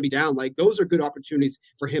sure they're going to be down, like those are good opportunities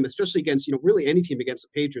for him, especially against, really any team against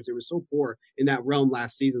the Patriots. It was so poor in that realm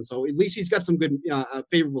last season. So at least he's got some good,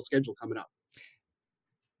 favorable schedule coming up.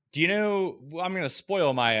 Do you know, I'm going to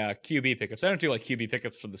spoil my QB pickups. I don't do like QB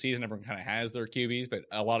pickups for the season. Everyone kind of has their QBs, but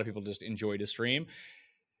a lot of people just enjoy to stream.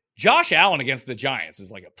 Josh Allen against the Giants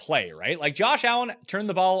is like a play, right? Like Josh Allen turned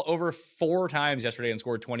the ball over 4 times yesterday and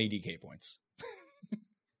scored 20 DK points.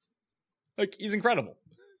 Like he's incredible.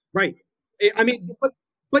 Right. I mean,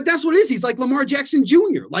 but that's what it is. He's like Lamar Jackson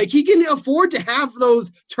Jr. Like he can afford to have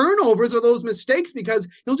those turnovers or those mistakes because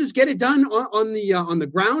he'll just get it done on the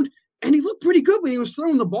ground. And he looked pretty good when he was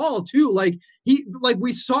throwing the ball too. Like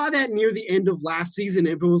we saw that near the end of last season.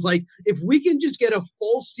 If it was like, if we can just get a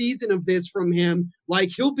full season of this from him, like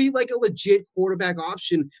he'll be like a legit quarterback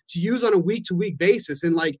option to use on a week-to-week basis.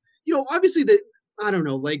 And like, obviously I don't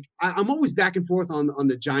know, like I'm always back and forth on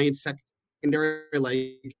the Giants secondary.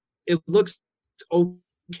 Like it looks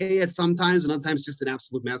okay at sometimes and other times just an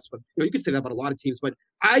absolute mess. But you could say that about a lot of teams. But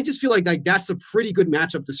I just feel like that's a pretty good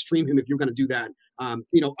matchup to stream him if you're going to do that. And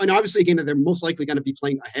obviously a game that they're most likely going to be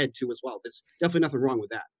playing ahead too as well. There's definitely nothing wrong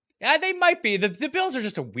with that. Yeah, they might be. The Bills are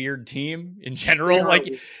just a weird team in general. Like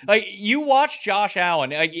you watch Josh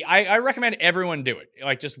Allen. Like I recommend everyone do it.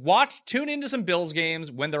 Like just tune into some Bills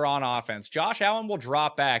games when they're on offense. Josh Allen will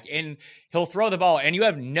drop back and he'll throw the ball, and you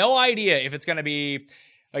have no idea if it's going to be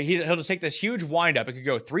He'll just take this huge windup. It could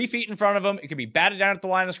go 3 feet in front of him. It could be batted down at the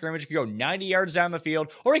line of scrimmage. It could go 90 yards down the field.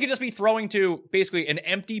 Or he could just be throwing to basically an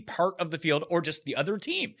empty part of the field or just the other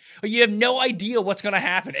team. You have no idea what's going to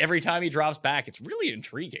happen every time he drops back. It's really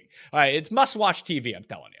intriguing. It's must-watch TV, I'm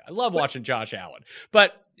telling you. I love watching Josh Allen.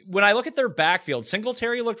 But when I look at their backfield,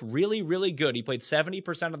 Singletary looked really, really good. He played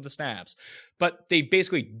 70% of the snaps, but they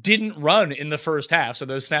basically didn't run in the first half, so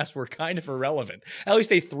those snaps were kind of irrelevant. At least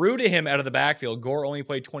they threw to him out of the backfield. Gore only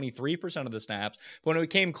played 23% of the snaps. But when it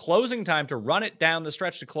came closing time to run it down the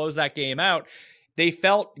stretch to close that game out, they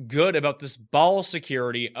felt good about this ball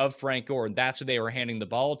security of Frank Gore, and that's who they were handing the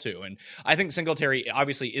ball to. And I think Singletary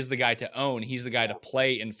obviously is the guy to own. He's the guy to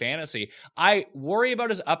play in fantasy. I worry about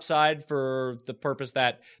his upside for the purpose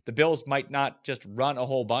that the Bills might not just run a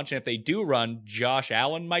whole bunch, and if they do run, Josh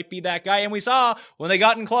Allen might be that guy. And we saw when they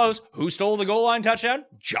got in close, who stole the goal line touchdown?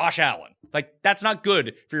 Josh Allen. That's not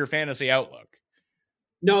good for your fantasy outlook.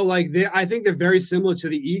 No, I think they're very similar to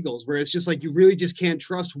the Eagles, where it's just you really just can't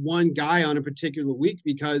trust one guy on a particular week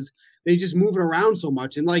because they just move it around so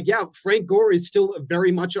much. And Frank Gore is still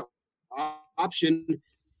very much an option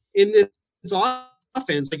in this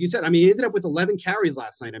offense. Like you said, he ended up with 11 carries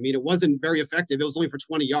last night. It wasn't very effective. It was only for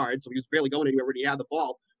 20 yards, so he was barely going anywhere when he had the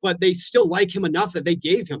ball. But they still like him enough that they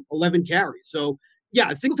gave him 11 carries. So,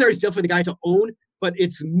 yeah, Singletary is definitely the guy to own. But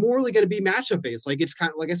it's more going to be matchup based. It's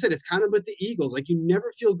kind of, like I said, it's kind of with the Eagles. You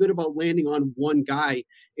never feel good about landing on one guy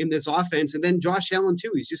in this offense. And then Josh Allen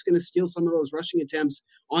too. He's just going to steal some of those rushing attempts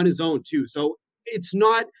on his own too. So it's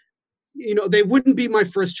not, they wouldn't be my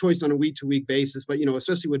first choice on a week to week basis. But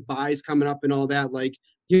especially with buys coming up and all that,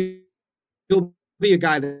 he'll be a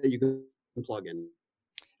guy that you can plug in.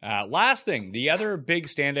 Last thing, the other big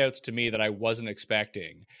standouts to me that I wasn't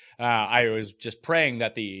expecting. I was just praying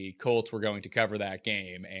that the Colts were going to cover that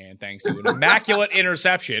game, and thanks to an immaculate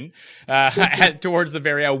interception towards the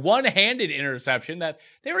very one-handed interception, that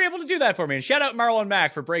they were able to do that for me. And shout out Marlon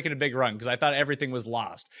Mack for breaking a big run, because I thought everything was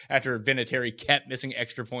lost after Vinatieri kept missing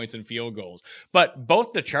extra points and field goals. But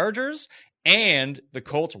both the Chargers and the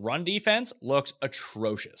Colts run defense looks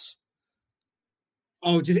atrocious.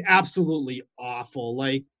 Oh, just absolutely awful.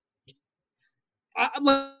 I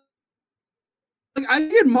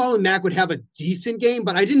figured Marlon Mack would have a decent game,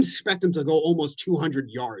 but I didn't expect him to go almost 200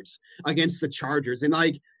 yards against the Chargers. And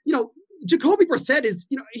Jacoby Brissett is,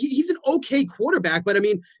 he's an okay quarterback, but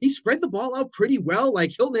he spread the ball out pretty well.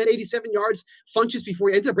 Hilton had 87 yards, Funches before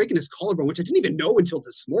he ended up breaking his collarbone, which I didn't even know until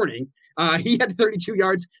this morning. He had 32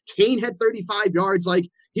 yards. Kane had 35 yards.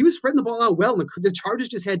 He was spreading the ball out well, and the Chargers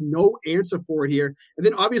just had no answer for it here. And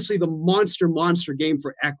then obviously the monster game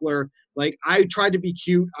for Eckler. I tried to be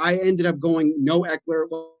cute. I ended up going no Eckler.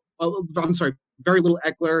 Well, I'm sorry, very little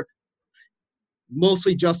Eckler.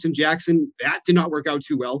 Mostly Justin Jackson. That did not work out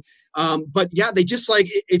too well. But yeah, they just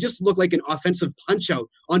it just looked like an offensive punch out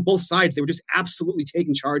on both sides. They were just absolutely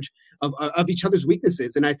taking charge of each other's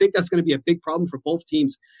weaknesses. And I think that's going to be a big problem for both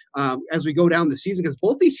teams as we go down the season, because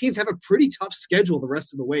both these teams have a pretty tough schedule the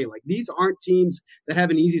rest of the way. These aren't teams that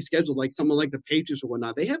have an easy schedule like someone like the Patriots or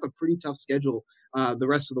whatnot. They have a pretty tough schedule the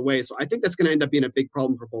rest of the way. So I think that's going to end up being a big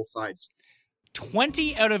problem for both sides.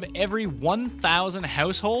 20 out of every 1,000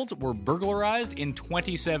 households were burglarized in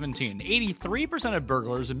 2017. 83% of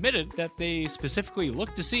burglars admitted that they specifically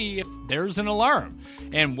looked to see if there's an alarm.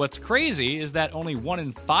 And what's crazy is that only 1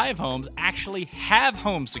 in 5 homes actually have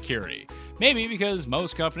home security. Maybe because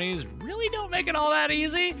most companies really don't make it all that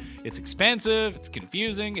easy. It's expensive, it's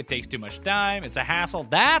confusing, it takes too much time, it's a hassle.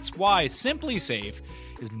 That's why SimpliSafe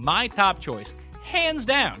is my top choice, hands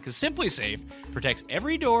down, because SimpliSafe protects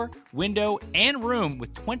every door, window, and room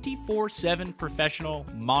with 24/7 professional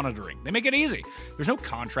monitoring. They make it easy. There's no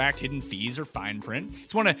contract, hidden fees, or fine print.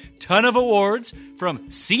 It's won a ton of awards, from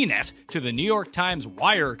CNET to the New York Times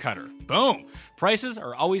Wirecutter. Boom! Prices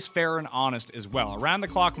are always fair and honest as well.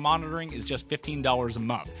 Around-the-clock monitoring is just $15 a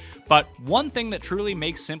month. But one thing that truly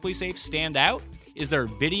makes SimpliSafe stand out is their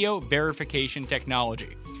video verification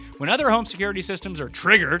technology. When other home security systems are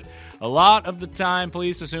triggered, a lot of the time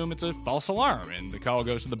police assume it's a false alarm and the call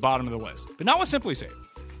goes to the bottom of the list. But not with SimpliSafe.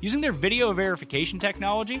 Using their video verification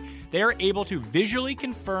technology, they are able to visually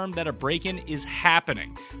confirm that a break-in is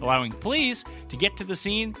happening, allowing police to get to the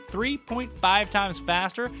scene 3.5 times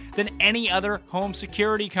faster than any other home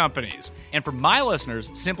security companies. And for my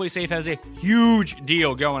listeners, SimpliSafe has a huge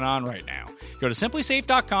deal going on right now. Go to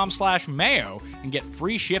SimpliSafe.com/Mayo and get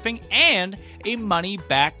free shipping and a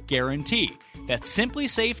money-back guarantee. That's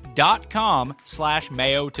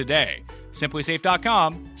SimpliSafe.com/Mayo today.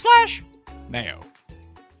 SimpliSafe.com/Mayo.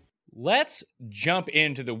 Let's jump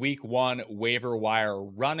into the week 1 waiver wire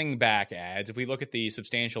running back ads. If we look at the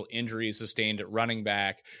substantial injuries sustained at running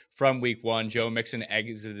back from week 1, Joe Mixon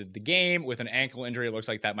exited the game with an ankle injury. It looks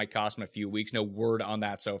like that might cost him a few weeks. No word on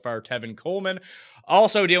that so far. Tevin Coleman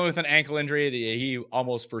also dealing with an ankle injury. He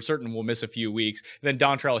almost for certain will miss a few weeks. Then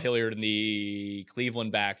Dontrell Hilliard in the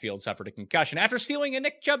Cleveland backfield suffered a concussion after stealing a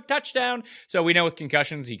Nick Chubb touchdown. So we know with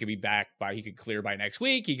concussions, he could be back he could clear by next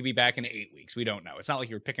week. He could be back in 8 weeks. We don't know. It's not like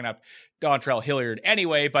you're picking up Dontrell Hilliard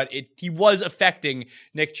anyway, but he was affecting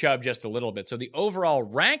Nick Chubb just a little bit. So the overall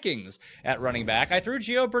rankings at running back, I threw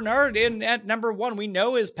Gio Bernard in at number 1. We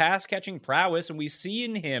know his pass catching prowess, and we've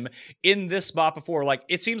seen him in this spot before. Like,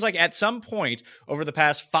 it seems like at some point over the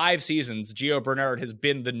past 5 seasons, Gio Bernard has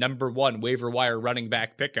been the number 1 waiver wire running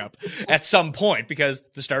back pickup at some point, because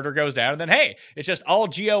the starter goes down and then, hey, it's just all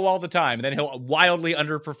Gio all the time. And then he'll wildly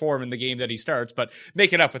underperform in the game that he starts, but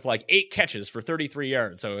make it up with like 8 catches for 33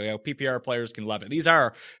 yards. So, PPR players can love it. These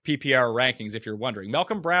are PPR rankings, if you're wondering.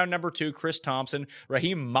 Malcolm Brown, number 2, Chris Thompson,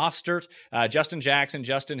 Raheem Mostert, Justin Jackson,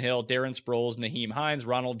 Justin Hill, Darren Sproles, Naheem Hines,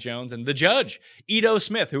 Ronald Jones, and the judge, Ito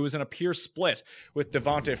Smith, who was in a pure split with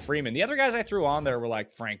Devonta Freeman. The other guys I threw on there were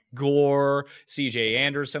like Frank Gore, CJ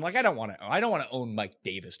Anderson. Like, I don't want to own Mike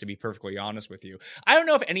Davis, to be perfectly honest with you. I don't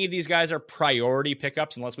know if any of these guys are priority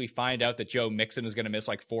pickups unless we find out that Joe Mixon is going to miss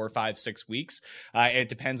like 4, 5, 6 weeks. And it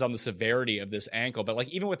depends on the severity of this ankle. But like,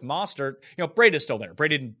 even with Mostert, Brady's still there.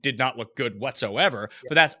 Brady did not look good whatsoever,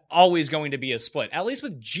 but that's always going to be a split. At least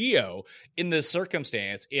with Gio, in this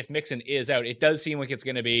circumstance, if Mixon is out, it does seem like it's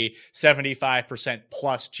going to be 75%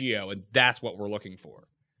 plus Gio, and that's what we're looking for.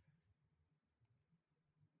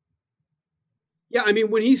 Yeah, I mean,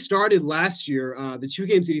 when he started last year, the 2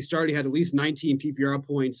 games that he started, he had at least 19 PPR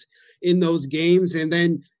points in those games. And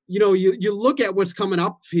then, you look at what's coming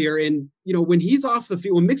up here, and, when he's off the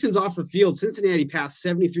field, when Mixon's off the field, Cincinnati passed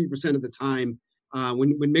 73% of the time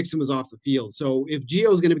when Mixon was off the field. So if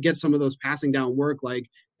Gio's going to get some of those passing down work, like,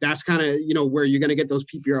 that's kind of, where you're going to get those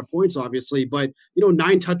PPR points, obviously. But,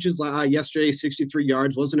 9 touches yesterday, 63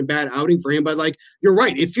 yards, wasn't a bad outing for him. But, like, you're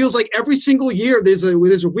right. It feels like every single year there's a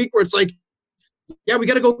week where it's like, yeah, we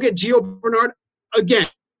got to go get Gio Bernard again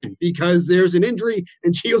because there's an injury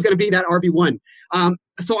and Gio's going to be that RB1.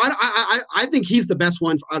 So I think he's the best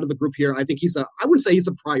one out of the group here. I think I wouldn't say he's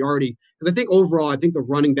a priority, because I think overall, I think the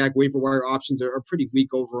running back waiver wire options are pretty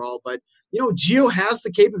weak overall. But, Gio has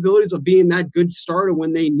the capabilities of being that good starter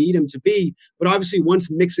when they need him to be. But obviously, once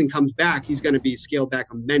Mixon comes back, he's going to be scaled back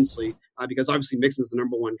immensely because obviously Mixon's the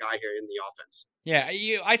number 1 guy here in the offense. Yeah,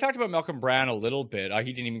 I talked about Malcolm Brown a little bit.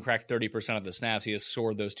 He didn't even crack 30% of the snaps. He has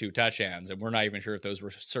scored those 2 touchdowns, and we're not even sure if those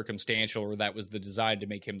were circumstantial or that was the design to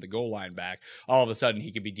make him the goal line back. All of a sudden,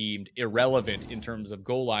 he could be deemed irrelevant in terms of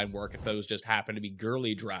goal line work if those just happen to be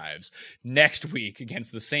Gurley drives next week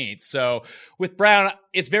against the Saints. So with Brown,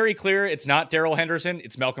 it's very clear it's not Darrell Henderson.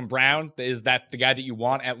 It's Malcolm Brown. Is that the guy that you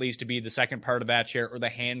want at least to be the second part of that chair or the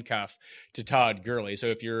handcuff to Todd Gurley? So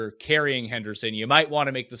if you're carrying Henderson, you might want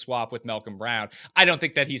to make the swap with Malcolm Brown. I don't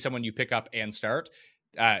think that he's someone you pick up and start,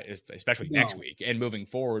 especially next week and moving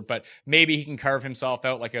forward, but maybe he can carve himself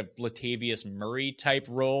out like a Latavius Murray type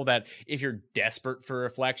role that if you're desperate for a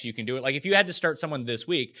flex, you can do it. Like if you had to start someone this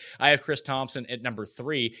week, I have Chris Thompson at number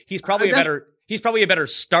 3. He's probably a better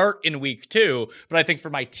start in week 2, but I think for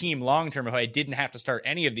my team long-term, if I didn't have to start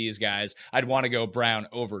any of these guys, I'd want to go Brown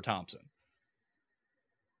over Thompson.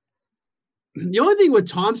 The only thing with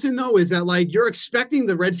Thompson, though, is that like you're expecting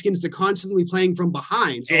the Redskins to constantly playing from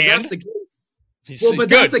behind. So that's the case. Well,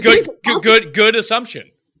 but good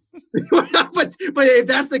assumption. but if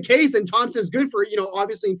that's the case, then Thompson's good for,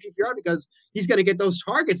 obviously in PPR because he's going to get those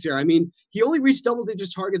targets here. I mean, he only reached double-digit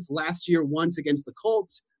targets last year once against the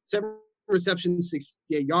Colts, 7 receptions,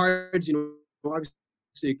 68 yards. Obviously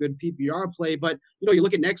a good PPR play, but you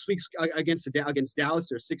look at next week's against Dallas.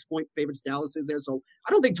 They're 6-point favorites. Dallas is there, so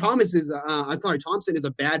I don't think Thompson is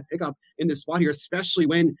a bad pickup in this spot here, especially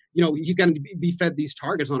when he's going to be fed these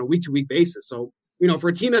targets on a week-to-week basis. So for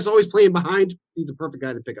a team that's always playing behind, he's a perfect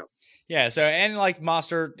guy to pick up. Yeah, so, and like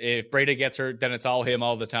Mostert, if Brady gets hurt, then it's all him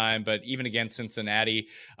all the time. But even against Cincinnati,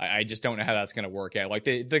 I just don't know how that's going to work out. Like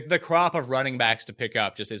the crop of running backs to pick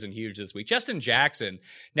up just isn't huge this week. Justin Jackson,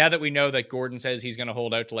 now that we know that Gordon says he's going to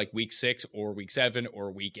hold out to like week 6 or week 7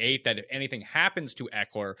 or week 8, that if anything happens to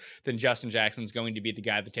Eckler, then Justin Jackson's going to be the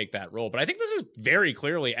guy to take that role. But I think this is very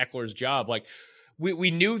clearly Eckler's job. Like,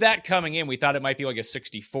 we knew that coming in. We thought it might be like a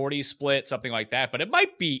 60-40 split, something like that, but it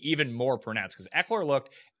might be even more pronounced because Eckler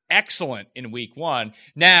looked excellent in week 1.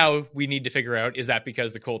 Now we need to figure out, is that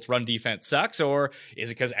because the Colts run defense sucks or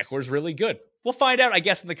is it because Eckler's really good? We'll find out, I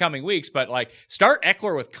guess, in the coming weeks, but like start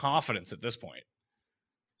Eckler with confidence at this point.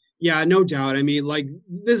 Yeah, no doubt. I mean, like,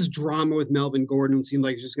 this drama with Melvin Gordon seemed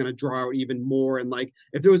like it's just going to draw out even more. And like,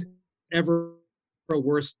 if there was ever a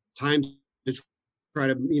worse time to try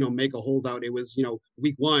to, make a holdout, it was,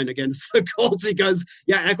 week 1 against the Colts, because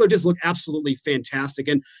Eckler just looked absolutely fantastic.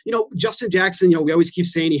 And, Justin Jackson, we always keep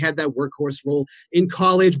saying he had that workhorse role in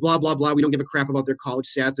college, blah, blah, blah. We don't give a crap about their college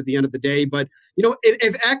stats at the end of the day. But,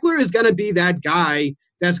 if Eckler is going to be that guy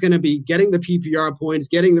that's going to be getting the PPR points,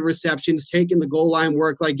 getting the receptions, taking the goal line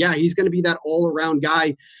work, he's going to be that all-around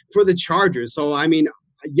guy for the Chargers. So, I mean,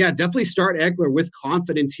 definitely start Eckler with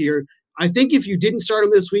confidence here. I think if you didn't start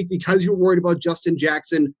him this week because you're worried about Justin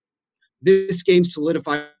Jackson, this game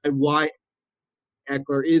solidified why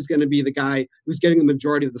Eckler is going to be the guy who's getting the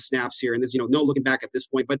majority of the snaps here. And there's, no looking back at this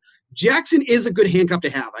point. But Jackson is a good handcuff to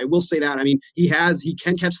have. I will say that. I mean, he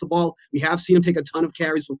can catch the ball. We have seen him take a ton of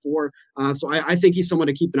carries before. So I think he's someone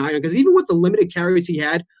to keep an eye on, because even with the limited carries he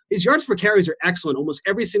had, his yards per carries are excellent almost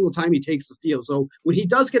every single time he takes the field. So when he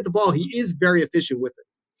does get the ball, he is very efficient with it.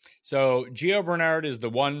 So Gio Bernard is the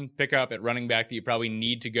one pickup at running back that you probably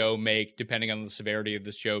need to go make, depending on the severity of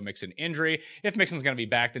this Joe Mixon injury. If Mixon's going to be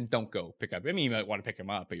back, then don't go pick up. I mean, you might want to pick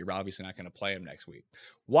him up, but you're obviously not going to play him next week.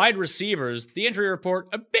 Wide receivers, the injury report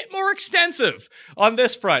a bit more extensive on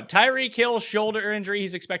this front. Tyreek Hill, shoulder injury.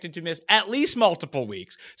 He's expected to miss at least multiple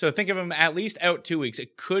weeks. So think of him at least out 2 weeks.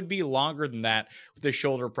 It could be longer than that with the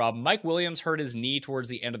shoulder problem. Mike Williams hurt his knee towards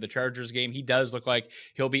the end of the Chargers game. He does look like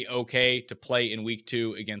he'll be okay to play in week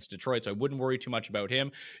 2 against Detroit, so I wouldn't worry too much about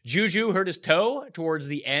him. Juju hurt his toe towards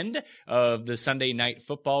the end of the Sunday night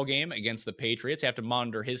football game against the Patriots. You have to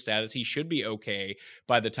monitor his status. He should be okay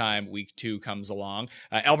by the time week 2 comes along.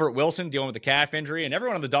 Albert Wilson dealing with the calf injury, and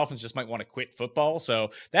everyone on the Dolphins just might want to quit football.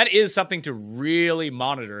 So that is something to really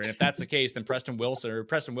monitor. And if that's the case, then Preston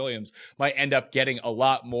Williams might end up getting a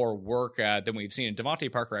lot more work than we've seen. And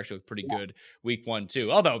Devontae Parker actually looked pretty good week 1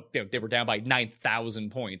 too. Although they were down by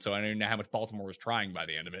 9,000 points, so I don't even know how much Baltimore was trying by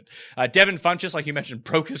the end of it. Devin Funchess, like you mentioned,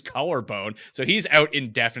 broke his collarbone, so he's out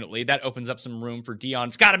indefinitely. That opens up some room for Dion.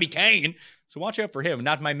 It's got to be Kane. So watch out for him.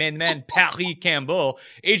 Not my man, Paris Campbell.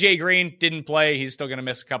 AJ Green didn't play. He's still going to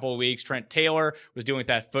miss a couple of weeks. Trent Taylor was dealing with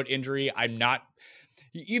that foot injury.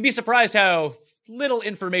 You'd be surprised how little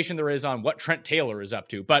information there is on what Trent Taylor is up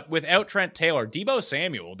to. But without Trent Taylor, Deebo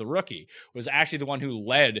Samuel, the rookie, was actually the one who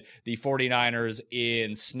led the 49ers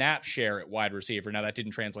in snap share at wide receiver. Now, that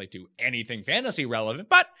didn't translate to anything fantasy relevant,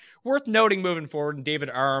 but worth noting moving forward. And David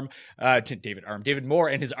Moore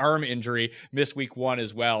and his arm injury missed week 1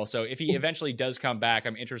 as well. So if he eventually does come back,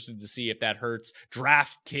 I'm interested to see if that hurts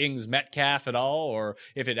DraftKings Metcalf at all, or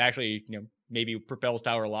if it actually, maybe propels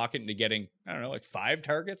Tyler Lockett into getting, 5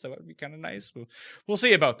 targets. That would be kind of nice. We'll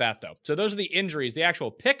see about that, though. So those are the injuries, the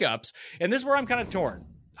actual pickups. And this is where I'm kind of torn.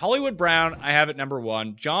 Hollywood Brown, I have at number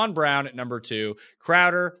 1. John Brown at number 2.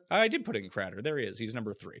 Crowder, I did put in Crowder. There he is. He's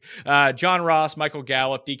number 3. John Ross, Michael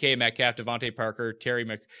Gallup, DK Metcalf, Devontae Parker, Terry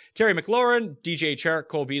McLaurin, DJ Chark,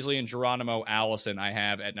 Cole Beasley, and Geronimo Allison I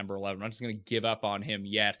have at number 11. I'm not just going to give up on him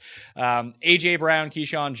yet. A.J. Brown,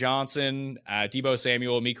 Keyshawn Johnson, Deebo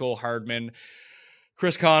Samuel, Mecole Hardman,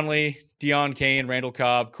 Chris Conley, Deion Kane, Randall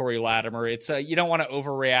Cobb, Corey Latimer. It's you don't want to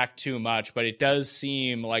overreact too much, but it does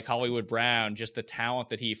seem like Hollywood Brown, just the talent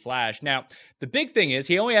that he flashed. Now, the big thing is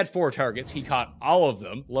he only had 4 targets. He caught all of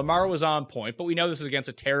them. Lamar was on point, but we know this is against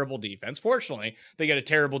a terrible defense. Fortunately, they get a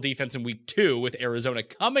terrible defense in week 2 with Arizona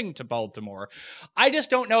coming to Baltimore. I just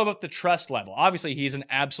don't know about the trust level. Obviously, he's an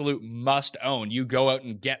absolute must own. You go out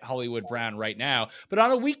and get Hollywood Brown right now, but on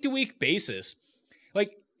a week-to-week basis,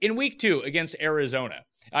 like in week 2 against Arizona,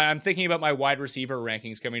 I'm thinking about my wide receiver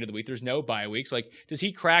rankings coming into the week. There's no bye weeks. Like, does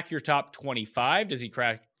he crack your top 25? Does he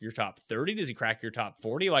crack your top 30? Does he crack your top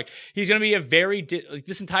 40? Like, he's going to be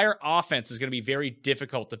this entire offense is going to be very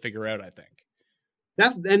difficult to figure out, I think.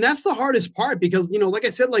 That's the hardest part, because, like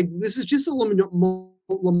I said, like, this is just a Lamar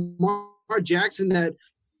Jackson that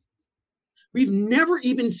we've never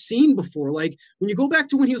even seen before. Like, when you go back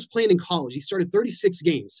to when he was playing in college, he started 36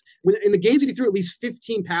 games. In the games that he threw at least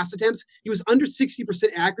 15 pass attempts, he was under 60%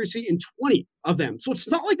 accuracy in 20 of them. So it's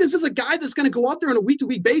not like this is a guy that's going to go out there on a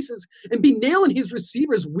week-to-week basis and be nailing his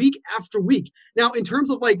receivers week after week. Now, in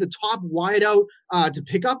terms of like the top wideout to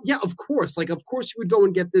pick up, of course. Like, of course you would go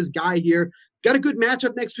and get this guy here. Got a good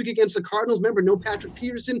matchup next week against the Cardinals. Remember, no Patrick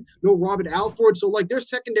Peterson, no Robert Alford. So, like, their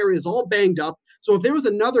secondary is all banged up. So if there was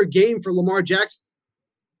another game for Lamar Jackson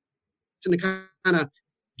to kind of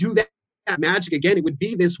do that magic again, it would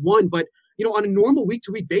be this one. But, on a normal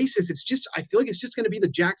week-to-week basis, I feel like it's just going to be the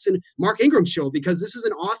Jackson Mark Ingram show, because this is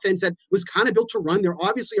an offense that was kind of built to run. They're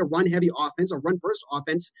obviously a run-heavy offense, a run-first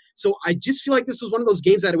offense. So I just feel like this was one of those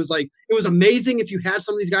games that it was amazing if you had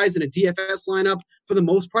some of these guys in a DFS lineup. For the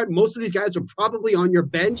most part, most of these guys are probably on your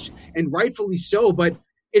bench, and rightfully so, but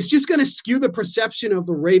it's just going to skew the perception of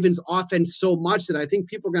the Ravens offense so much that I think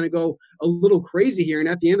people are going to go a little crazy here. And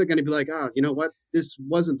at the end, they're going to be like, oh, you know what? This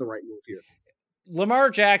wasn't the right move here. Lamar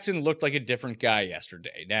Jackson looked like a different guy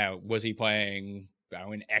yesterday. Now, was he playing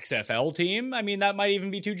an XFL team? I mean, that might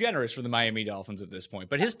even be too generous for the Miami Dolphins at this point.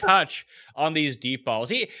 But his touch on these deep balls,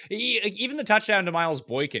 he even the touchdown to Miles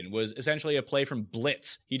Boykin was essentially a play from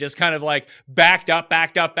blitz. He just kind of like backed up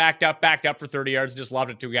for 30 yards, and just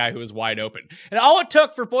lobbed it to a guy who was wide open. And all it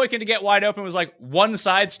took for Boykin to get wide open was like one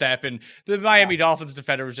sidestep, and the Miami Dolphins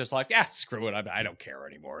defender was just like, yeah, screw it. I don't care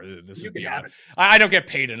anymore. This is beyond. I don't get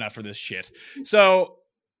paid enough for this shit. So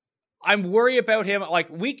I'm worried about him like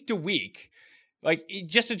week to week. Like,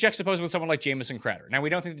 just to juxtapose with someone like Jamison Crowder. Now, we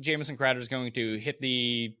don't think that Jamison Crowder is going to hit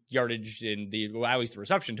the yardage and at least the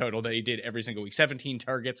reception total that he did every single week. 17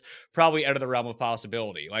 targets, probably out of the realm of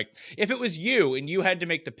possibility. Like, if it was you and you had to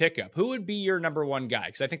make the pickup, who would be your number one guy?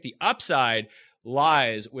 Because I think the upside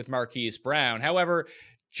lies with Marquise Brown. However,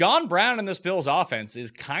 John Brown in this Bills offense is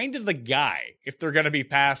kind of the guy if they're going to be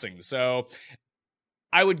passing. So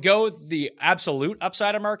I would go the absolute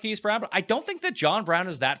upside of Marquise Brown, but I don't think that John Brown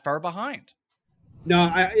is that far behind.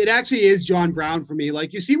 No, it actually is John Brown for me.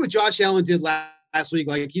 Like, you see what Josh Allen did last week.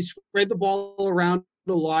 Like, he spread the ball around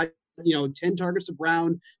a lot, 10 targets to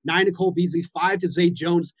Brown, 9 to Cole Beasley, 5 to Zay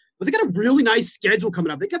Jones. But they got a really nice schedule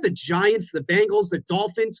coming up. They got the Giants, the Bengals, the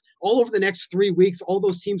Dolphins all over the next 3 weeks. All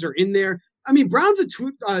those teams are in there. I mean, Brown's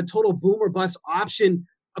a total boom or bust option.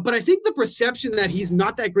 But I think the perception that he's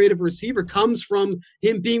not that great of a receiver comes from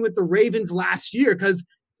him being with the Ravens last year, because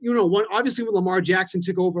obviously when Lamar Jackson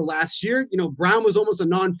took over last year, Brown was almost a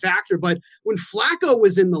non-factor. But when Flacco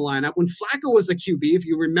was in the lineup, when Flacco was a QB, if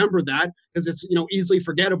you remember that, because it's, easily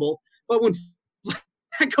forgettable. But when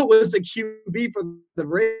Flacco was a QB for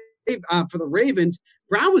the Ravens,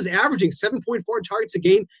 Brown was averaging 7.4 targets a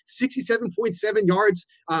game, 67.7 yards,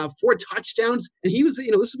 4 touchdowns. And he was, this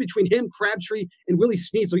was between him, Crabtree, and Willie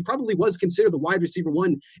Snead. So he probably was considered the wide receiver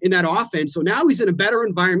one in that offense. So now he's in a better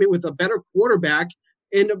environment with a better quarterback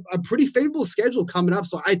and a pretty favorable schedule coming up.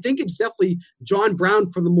 So I think it's definitely John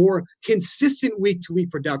Brown for the more consistent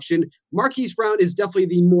week-to-week production. Marquise Brown is definitely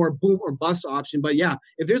the more boom or bust option. But yeah,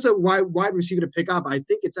 if there's a wide receiver to pick up, I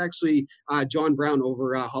think it's actually John Brown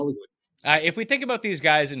over Hollywood. If we think about these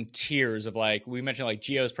guys in tiers of we mentioned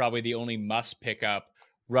Gio's probably the only must pick up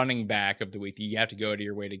running back of the week that you have to go out of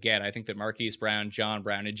your way to get. I think that Marquise Brown, John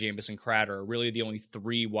Brown, and Jamison Crowder are really the only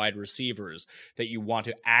 3 wide receivers that you want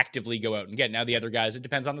to actively go out and get. Now, the other guys, it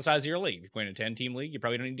depends on the size of your league. If you're playing a 10-team league, you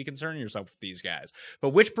probably don't need to concern yourself with these guys.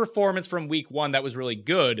 But which performance from week 1 that was really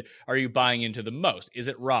good are you buying into the most? Is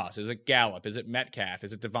it Ross? Is it Gallup? Is it Metcalf?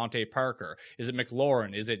 Is it Devontae Parker? Is it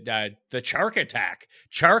McLaurin? Is it the Chark attack?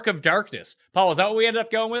 Chark of Darkness. Paul, is that what we ended up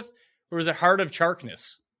going with? Or is it Heart of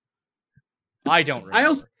Charkness? I don't remember. I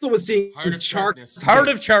also was seeing Heart of Charkness. Heart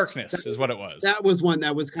of Charkness is what it was. That was one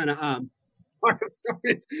that was kind of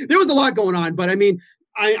there was a lot going on, but I mean,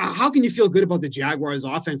 how can you feel good about the Jaguars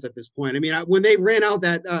offense at this point? I mean, when they ran out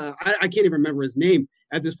that I can't even remember his name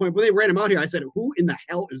at this point, but when they ran him out here, I said, who in the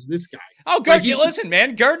hell is this guy? Oh, good. Listen,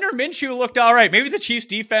 man, Gardner Minshew looked all right. Maybe the Chiefs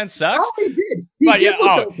defense sucks. Oh, he did.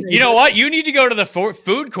 Okay. You know what? You need to go to the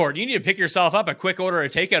food court. You need to pick yourself up a quick order, a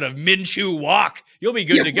takeout of Minshew Wok. You'll be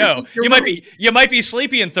good to go. You might be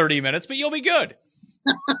sleepy in 30 minutes, but you'll be good.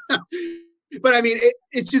 But I mean,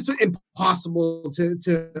 it's just impossible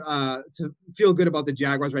to feel good about the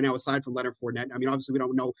Jaguars right now, aside from Leonard Fournette. I mean, obviously we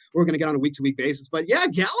don't know we're going to get on a week-to-week basis, but yeah,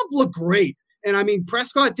 Gallup looked great, and I mean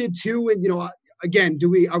Prescott did too. And again,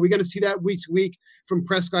 are we going to see that week-to-week from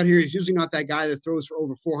Prescott here? He's usually not that guy that throws for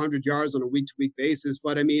over 400 yards on a week-to-week basis.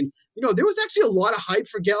 But I mean, there was actually a lot of hype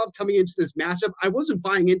for Gallup coming into this matchup. I wasn't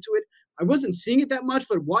buying into it. I wasn't seeing it that much,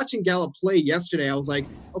 but watching Gallup play yesterday, I was like,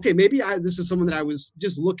 okay, maybe this is someone that I was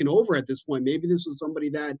just looking over at this point. Maybe this was somebody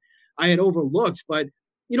that I had overlooked. But,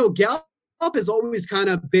 Gallup has always kind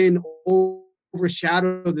of been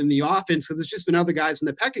overshadowed in the offense because it's just been other guys in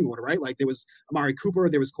the pecking order, right? Like there was Amari Cooper,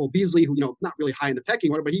 there was Cole Beasley, who, not really high in the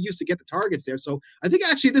pecking order, but he used to get the targets there. So I think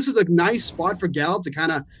actually this is a nice spot for Gallup to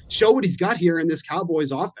kind of show what he's got here in this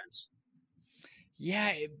Cowboys offense.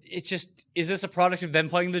 Yeah, it's just, is this a product of them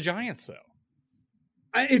playing the Giants, though?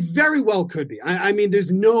 It very well could be. I mean,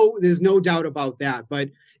 there's no doubt about that. But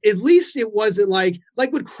at least it wasn't like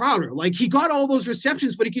with Crowder. Like he got all those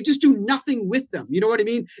receptions, but he could just do nothing with them. You know what I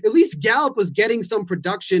mean? At least Gallup was getting some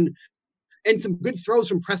production, and some good throws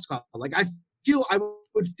from Prescott. Like I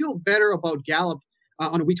would feel better about Gallup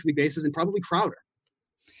on a week-to-week basis and probably Crowder.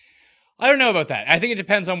 I don't know about that. I think it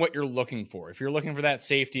depends on what you're looking for. If you're looking for that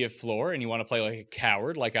safety of floor and you want to play like a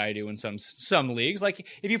coward, like I do in some leagues, like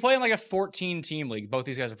if you play in like a 14-team league, both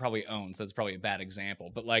these guys are probably owned, so that's probably a bad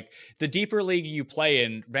example. But like the deeper league you play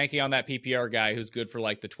in, banking on that PPR guy who's good for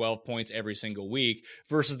like the 12 points every single week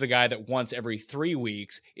versus the guy that once every 3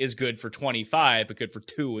 weeks is good for 25, but good for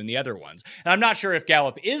 2 in the other ones. And I'm not sure if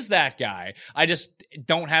Gallup is that guy. I just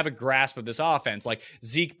don't have a grasp of this offense. Like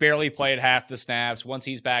Zeke barely played half the snaps. Once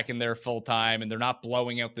he's back in there full time and they're not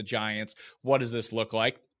blowing out the Giants, what does this look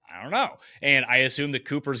like? I don't know. And I assume that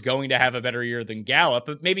Cooper's going to have a better year than Gallup,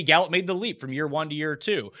 but maybe Gallup made the leap from year 1 to year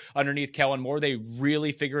 2. Underneath Kellen Moore, they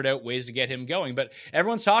really figured out ways to get him going. But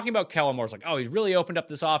everyone's talking about Kellen Moore. It's like, oh, he's really opened up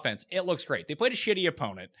this offense. It looks great. They played a shitty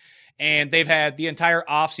opponent, and they've had the entire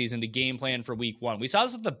offseason to game plan for week 1. We saw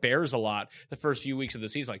this with the Bears a lot the first few weeks of the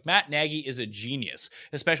season. Like, Matt Nagy is a genius,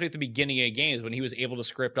 especially at the beginning of games when he was able to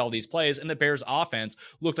script all these plays, and the Bears offense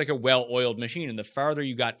looked like a well-oiled machine. And the farther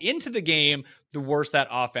you got into the game, the worse that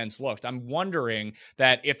offense looked. I'm wondering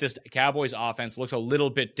that if this Cowboys offense looks a little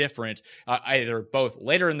bit different, either both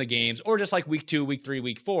later in the games or just like week 2, week 3,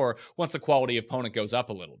 week 4, once the quality of opponent goes up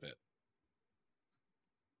a little bit.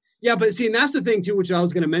 Yeah, but see, and that's the thing too, which I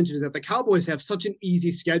was going to mention, is that the Cowboys have such an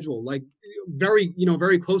easy schedule, like very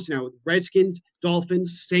close now with Redskins,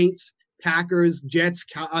 Dolphins, Saints, Packers, Jets,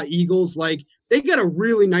 Eagles. Like they got a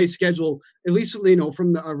really nice schedule, at least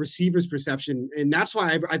from the receiver's perception, and that's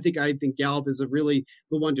why I think Gallup is really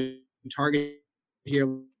the one to target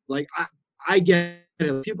here. Like I get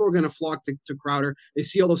it. People are going to flock to Crowder. They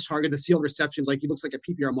see all those targets, they see all the receptions. Like he looks like a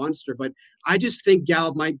PPR monster. But I just think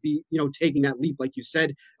Gallup might be, taking that leap, like you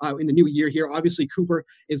said, in the new year here. Obviously, Cooper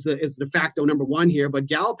is the de facto number 1 here, but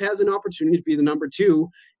Gallup has an opportunity to be the number 2.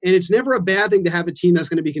 And it's never a bad thing to have a team that's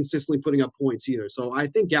going to be consistently putting up points either. So I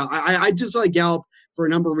think I just like Gallup for a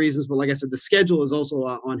number of reasons. But like I said, the schedule is also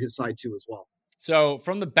on his side too as well. So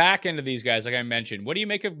from the back end of these guys, like I mentioned, what do you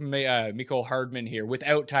make of Mecole Hardman here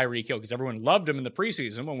without Tyreek Hill? Because everyone loved him in the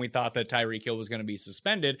preseason when we thought that Tyreek Hill was going to be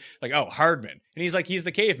suspended. Like, oh, Hardman. And he's like, he's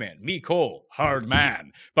the caveman. Mecole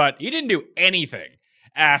Hardman. But he didn't do anything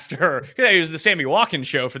after. It was the Sammy Watkins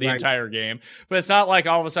show for the entire game. But it's not like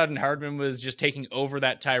all of a sudden Hardman was just taking over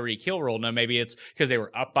that Tyreek Hill role. Now, maybe it's because they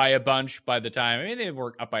were up by a bunch by the time. I mean, they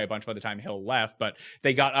were up by a bunch by the time Hill left, but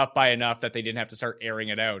they got up by enough that they didn't have to start airing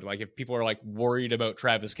it out. Like, if people are like worried about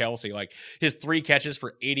Travis Kelce, like his 3 catches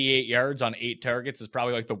for 88 yards on 8 targets is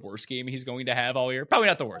probably like the worst game he's going to have all year. Probably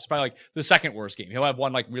not the worst, probably like the second worst game. He'll have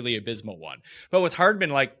one like really abysmal one. But with Hardman,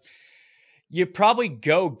 like, you probably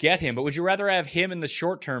go get him, but would you rather have him in the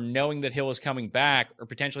short term knowing that Hill is coming back, or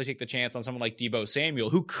potentially take the chance on someone like Deebo Samuel,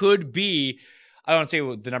 who could be, I don't say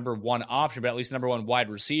the number 1 option, but at least the number 1 wide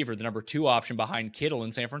receiver, the number 2 option behind Kittle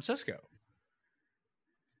in San Francisco?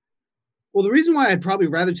 Well, the reason why I'd probably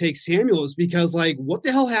rather take Samuel is because, like, what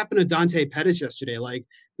the hell happened to Dante Pettis yesterday? Like,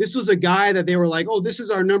 this was a guy that they were like, oh, this is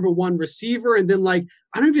our number 1 receiver. And then, like,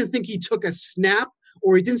 I don't even think he took a snap,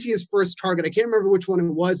 or he didn't see his first target. I can't remember which one it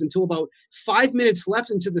was until about 5 minutes left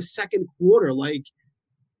into the second quarter. Like,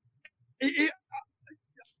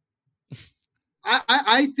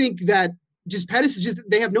 I think that just Pettis is just,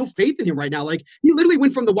 they have no faith in him right now. Like, he literally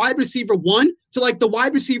went from the wide receiver 1 to like the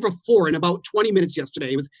wide receiver 4 in about 20 minutes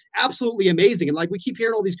yesterday. It was absolutely amazing. And like, we keep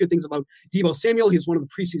hearing all these good things about Deebo Samuel. He's one of the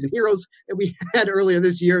preseason heroes that we had earlier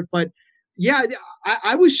this year. But yeah,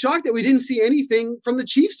 I was shocked that we didn't see anything from the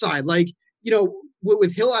Chiefs side. Like,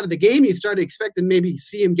 with Hill out of the game, you started expecting maybe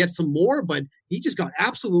see him get some more, but he just got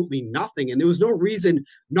absolutely nothing. And there was no reason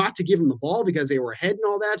not to give him the ball because they were ahead and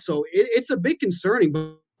all that. So it's a bit concerning,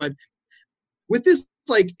 but with this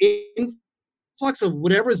like influx of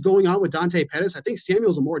whatever is going on with Dante Pettis, I think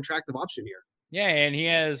Samuel's a more attractive option here. Yeah,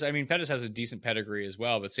 and Pettis has a decent pedigree as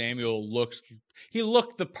well, but Samuel looked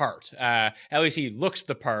the part. At least he looks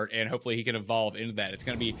the part, and hopefully he can evolve into that. It's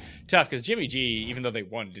going to be tough because Jimmy G, even though they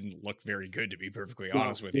won, didn't look very good, to be perfectly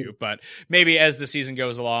honest with you. But maybe as the season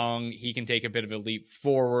goes along, he can take a bit of a leap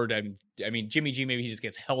forward. I mean, Jimmy G, maybe he just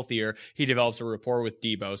gets healthier. He develops a rapport with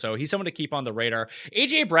Deebo, so he's someone to keep on the radar.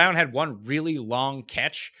 A.J. Brown had one really long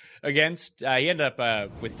catch against. He ended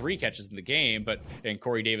up with 3 catches in the game, and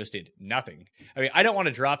Corey Davis did nothing. I mean, I don't want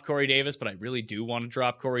to drop Corey Davis, but I really do want to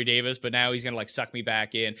drop Corey Davis. But now he's going to like suck me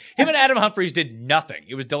back in. Him and Adam Humphries did nothing.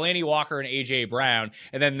 It was Delaney Walker and A.J. Brown,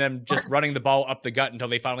 and then them just running the ball up the gut until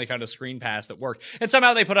they finally found a screen pass that worked. And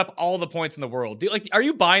somehow they put up all the points in the world. Are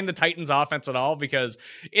you buying the Titans offense at all? Because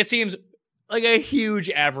it seems like a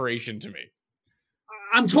huge aberration to me.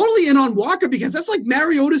 I'm totally in on Walker because that's like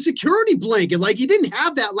Mariota's security blanket. Like he didn't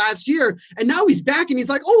have that last year, and now he's back, and he's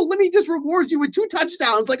like, "Oh, let me just reward you with 2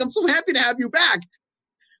 touchdowns." Like I'm so happy to have you back.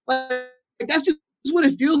 Like that's just what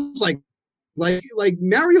it feels like. Like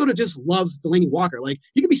Mariota just loves Delanie Walker. Like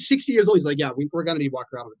he could be 60 years old. He's like, "Yeah, we're gonna need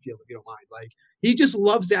Walker out on the field if you don't mind." Like he just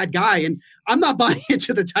loves that guy, and I'm not buying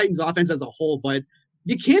into the Titans' offense as a whole, but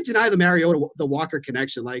you can't deny the Mariota, the Walker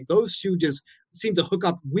connection. Like those two just seem to hook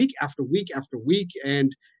up week after week after week,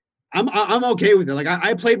 and I'm okay with it. Like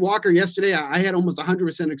I played Walker yesterday. I had almost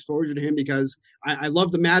 100% exposure to him because I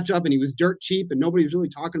love the matchup, and he was dirt cheap, and nobody was really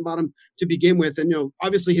talking about him to begin with. And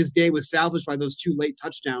obviously his day was salvaged by those 2 late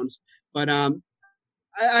touchdowns. But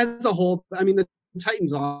as a whole, I mean, the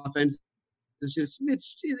Titans' offense is just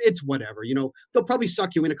it's whatever. They'll probably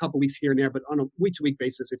suck you in a couple weeks here and there, but on a week-to-week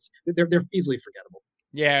basis, they're easily forgettable.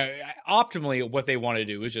 Yeah, optimally, what they want to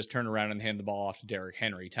do is just turn around and hand the ball off to Derrick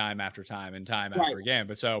Henry time after time and time after again.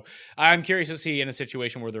 But so I'm curious to see in a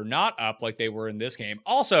situation where they're not up like they were in this game.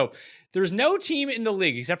 Also, there's no team in the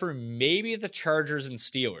league except for maybe the Chargers and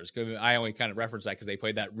Steelers. I only kind of reference that because they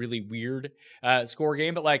played that really weird score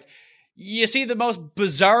game. But like, you see the most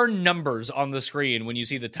bizarre numbers on the screen when you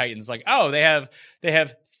see the Titans. Like, oh, they have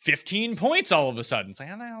 15 points all of a sudden. It's like,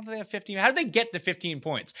 how the hell do they have 15? How did they get to 15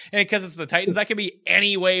 points? And because it's the Titans, that could be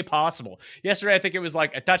any way possible. Yesterday, I think it was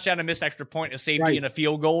like a touchdown, a missed extra point, a safety, and a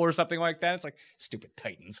field goal or something like that. It's like, stupid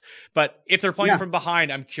Titans. But if they're playing from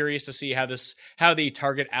behind, I'm curious to see how the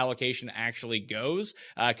target allocation actually goes.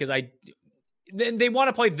 Because they want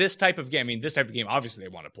to play this type of game. I mean, this type of game, obviously they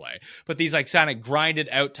want to play, but these like kind of grinded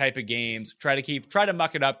out type of games, try to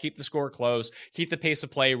muck it up, keep the score close, keep the pace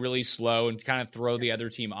of play really slow, and kind of throw the other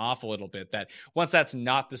team off a little bit. That once that's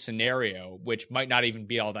not the scenario, which might not even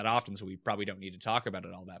be all that often, so we probably don't need to talk about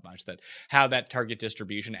it all that much, that how that target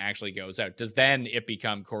distribution actually goes out. Does then it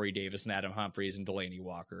become Corey Davis and Adam Humphries and Delanie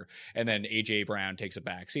Walker, and then A.J. Brown takes a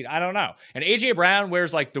back seat? I don't know. And A.J. Brown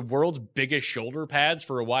wears like the world's biggest shoulder pads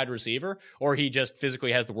for a wide receiver, or he just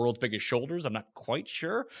physically has the world's biggest shoulders. I'm not quite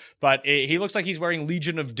sure, but he looks like he's wearing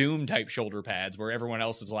Legion of Doom type shoulder pads where everyone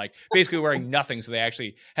else is like basically wearing nothing. So they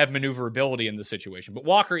actually have maneuverability in the situation. But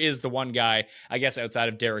Walker is the one guy, I guess, outside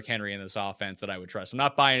of Derrick Henry in this offense that I would trust. I'm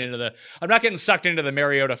not getting sucked into the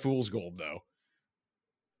Mariota fool's gold though.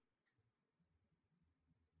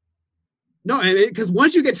 No, because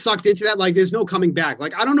once you get sucked into that, like there's no coming back.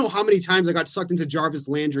 Like I don't know how many times I got sucked into Jarvis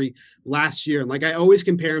Landry last year, and like I always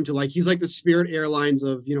compare him to like he's like the Spirit Airlines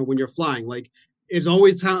of when you're flying. Like it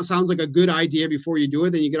always sounds like a good idea before you do it.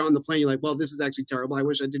 Then you get on the plane, you're like, well, this is actually terrible. I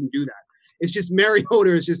wish I didn't do that. It's just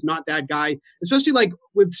Mariota is just not that guy, especially like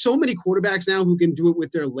with so many quarterbacks now who can do it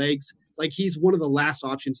with their legs. Like he's one of the last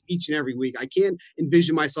options each and every week. I can't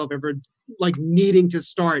envision myself ever like needing to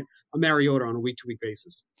start a Mariota on a week-to-week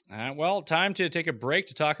basis. Well, time to take a break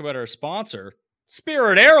to talk about our sponsor,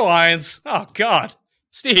 Spirit Airlines. Oh, God.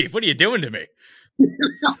 Steve, what are you doing to me?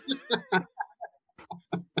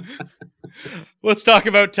 Let's talk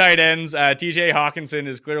about tight ends. TJ Hawkinson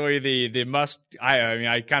is clearly the must.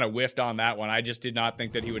 I kind of whiffed on that one. I just did not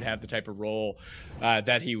think that he would have the type of role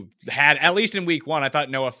that he had, at least in week 1. I thought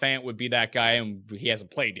Noah Fant would be that guy, and he hasn't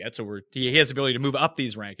played yet, so he has the ability to move up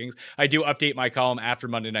these rankings. I do update my column after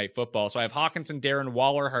Monday Night Football, so I have Hawkinson, Darren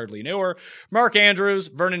Waller, hardly newer, Mark Andrews,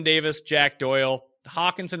 Vernon Davis, Jack Doyle,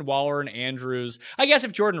 Hawkinson, Waller, and Andrews. I guess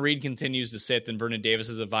if Jordan Reed continues to sit, then Vernon Davis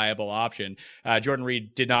is a viable option. Jordan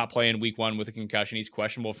Reed did not play in week 1 with a concussion. He's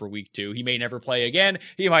questionable for week 2. He may never play again.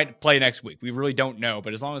 He might play next week. We really don't know,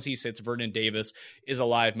 but as long as he sits, Vernon Davis is a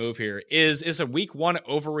live move here. Is a week 1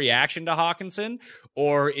 overreaction to Hawkinson,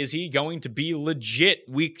 or is he going to be legit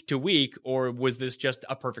week to week, or was this just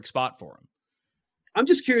a perfect spot for him? I'm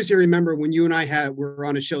just curious to remember when you and I were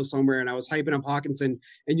on a show somewhere and I was hyping up Hawkinson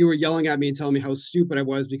and you were yelling at me and telling me how stupid I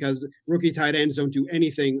was because rookie tight ends don't do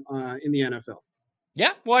anything in the NFL.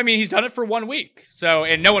 Yeah, well, I mean, he's done it for 1 week,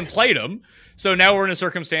 and no one played him. So now we're in a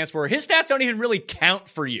circumstance where his stats don't even really count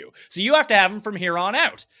for you. So you have to have him from here on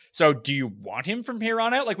out. So do you want him from here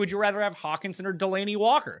on out? Like, would you rather have Hawkinson or Delanie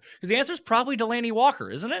Walker? Because the answer is probably Delanie Walker,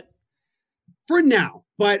 isn't it? For now,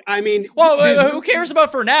 but I mean... Well, who cares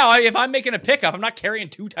about for now? If I'm making a pickup, I'm not carrying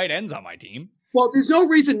 2 tight ends on my team. Well, there's no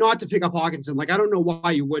reason not to pick up Hawkinson. Like, I don't know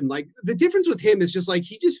why you wouldn't. Like, the difference with him is just like,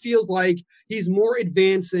 he just feels like he's more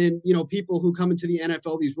advanced than, people who come into the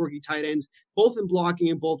NFL, these rookie tight ends, both in blocking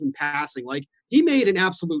and both in passing. Like, he made an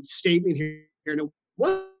absolute statement here. And it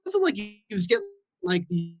wasn't like he was getting like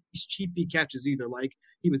these cheapy catches either. Like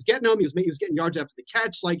he was getting them, he was getting yards after the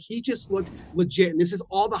catch. Like he just looked legit. And this is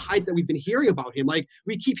all the hype that we've been hearing about him. Like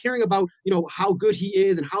we keep hearing about, how good he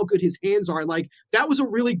is and how good his hands are. Like that was a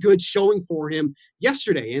really good showing for him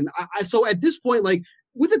yesterday. And so at this point, like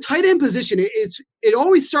with the tight end position, it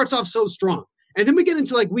always starts off so strong. And then we get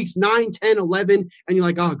into like weeks 9, 10, 11, and you're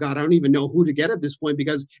like, oh God, I don't even know who to get at this point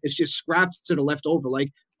because it's just scraps that are left over.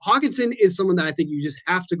 Like Hockenson is someone that I think you just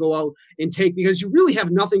have to go out and take because you really have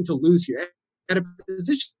nothing to lose here. At a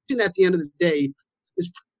position at the end of the day is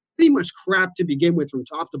pretty much crap to begin with from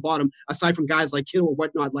top to bottom, aside from guys like Kittle or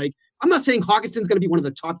whatnot. Like, I'm not saying Hawkinson's going to be one of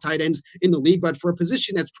the top tight ends in the league, but for a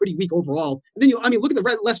position that's pretty weak overall. And then look at the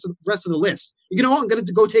rest of the list. I'm going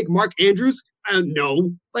to go take Mark Andrews.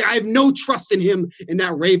 No, like I have no trust in him in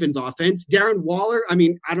that Ravens offense. Darren Waller. I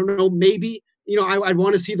don't know. Maybe, I'd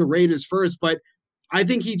want to see the Raiders first, but I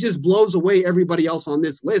think he just blows away everybody else on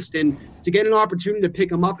this list. And to get an opportunity to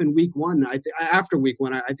pick him up in week one, after week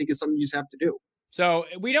one, I think is something you just have to do. So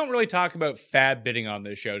we don't really talk about fab bidding on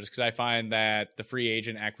this show just because I find that the free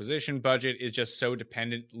agent acquisition budget is just so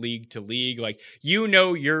dependent league to league. Like,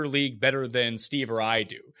 your league better than Steve or I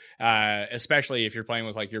do, especially if you're playing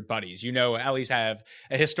with like your buddies. At least have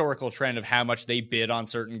a historical trend of how much they bid on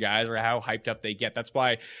certain guys or how hyped up they get. That's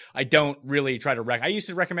why I don't really try to I used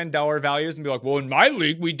to recommend dollar values and be like, well, in my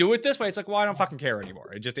league, we do it this way. It's like, well, I don't fucking care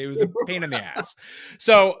anymore. It was a pain in the ass.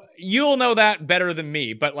 So you'll know that better than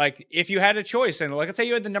me. But like, if you had a choice, and like, let's say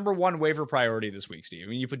you had the number one waiver priority this week,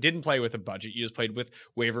 Steve. You didn't play with a budget. You just played with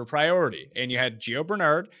waiver priority. And you had Gio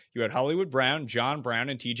Bernard, you had Hollywood Brown, John Brown,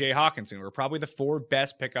 and TJ Hawkinson were probably the 4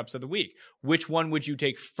 best pickups of the week. Which one would you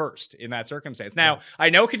take first in that circumstance? Now, I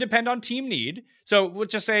know it could depend on team need. So we'll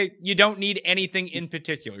just say you don't need anything in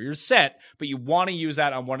particular. You're set, but you want to use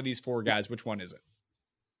that on one of these 4 guys. Which one is it?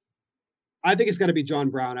 I think it's got to be John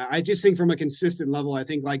Brown. I just think from a consistent level, I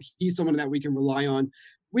think like he's someone that we can rely on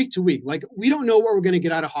week to week. Like we don't know what we're going to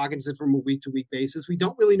get out of Hawkinson from a week to week basis. We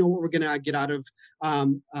don't really know what we're going to get out of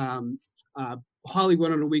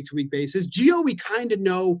Hollywood on a week to week basis. Gio, we kind of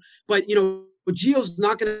know, but Gio's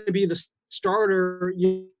not going to be the starter,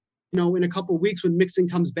 in a couple of weeks when Mixon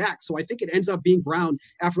comes back. So I think it ends up being Brown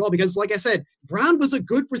after all, because like I said, Brown was a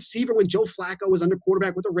good receiver when Joe Flacco was under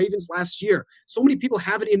quarterback with the Ravens last year. So many people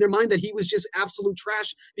have it in their mind that he was just absolute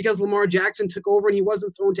trash because Lamar Jackson took over and he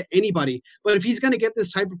wasn't thrown to anybody. But if he's going to get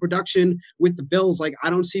this type of production with the Bills, like I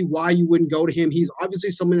don't see why you wouldn't go to him. He's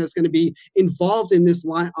obviously someone that's going to be involved in this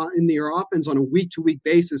line in their offense on a week to week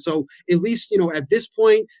basis. So at least, at this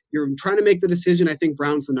point, you're trying to make the decision. I think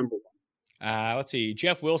Brown's the number one. Let's see.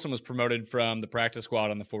 Jeff Wilson was promoted from the practice squad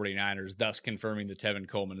on the 49ers, thus confirming that Tevin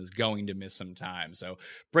Coleman is going to miss some time. So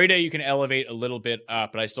Breda, you can elevate a little bit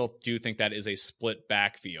up, but I still do think that is a split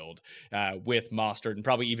backfield with Mostert and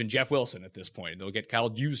probably even Jeff Wilson at this point. They'll get Kyle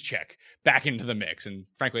Juszczyk back into the mix. And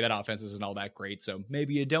frankly, that offense isn't all that great. So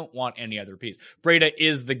maybe you don't want any other piece. Breda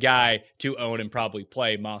is the guy to own and probably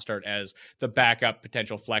play Mostert as the backup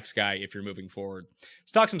potential flex guy if you're moving forward.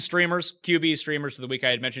 Let's talk some streamers, QB streamers for the week. I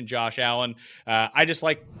had mentioned Josh Allen. I just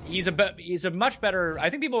like he's a much better. I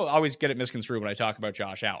think people always get it misconstrued when I talk about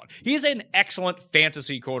Josh Allen. He's an excellent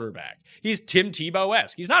fantasy quarterback. He's Tim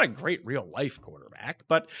Tebow-esque. He's not a great real life quarterback,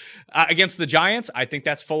 but against the Giants, I think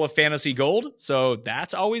that's full of fantasy gold. So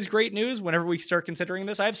that's always great news whenever we start considering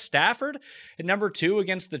this. I have Stafford at number 2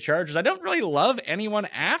 against the Chargers. I don't really love anyone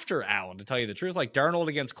after Allen, to tell you the truth. Like Darnold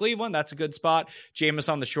against Cleveland, that's a good spot. Jameis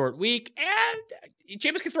on the short week, and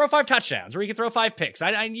Jameis can throw 5 touchdowns or he can throw 5 picks.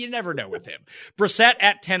 You never know with him. Brissett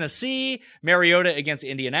at Tennessee, Mariota against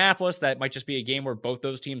Indianapolis. That might just be a game where both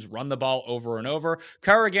those teams run the ball over and over.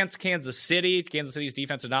 Carr against Kansas City. Kansas City's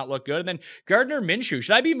defense did not look good. And then Gardner Minshew.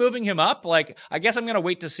 Should I be moving him up? Like, I guess I'm going to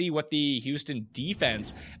wait to see what the Houston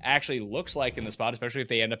defense actually looks like in the spot, especially if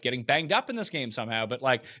they end up getting banged up in this game somehow. But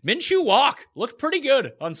like, Minshew looked pretty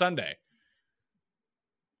good on Sunday.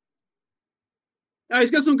 He's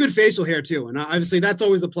got some good facial hair too, and obviously that's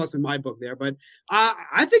always a plus in my book there. But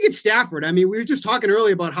I think it's Stafford. I mean, we were just talking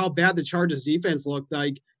earlier about how bad the Chargers defense looked.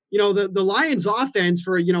 Like, the Lions offense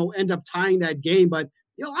for end up tying that game, but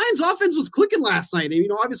Lions offense was clicking last night. And,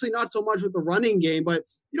 obviously not so much with the running game, but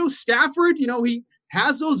Stafford, he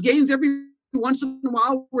has those games every once in a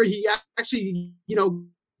while where he actually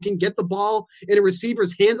can get the ball in a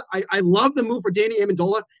receiver's hands. I love the move for Danny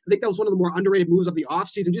Amendola. I think that was one of the more underrated moves of the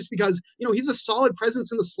offseason just because, he's a solid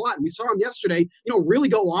presence in the slot. And we saw him yesterday, really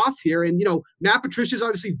go off here. And, Matt Patricia's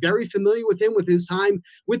obviously very familiar with him with his time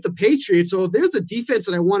with the Patriots. So if there's a defense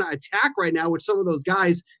that I want to attack right now with some of those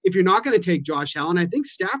guys, if you're not going to take Josh Allen, I think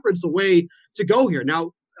Stafford's the way to go here.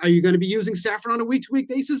 Now, Are you going to be using Stafford on a week-to-week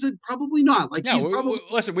basis? Probably not. Like, no,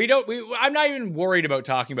 listen, I'm not even worried about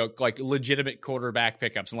talking about like legitimate quarterback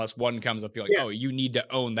pickups unless one comes up, you're like, oh, you need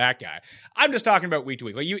to own that guy. I'm just talking about week to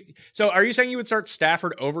week. Like so are you saying you would start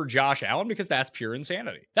Stafford over Josh Allen? Because that's pure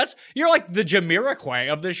insanity. You're like the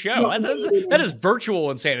Jamiroquai of this show. That is virtual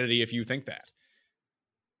insanity if you think that.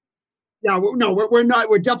 Yeah, we're not.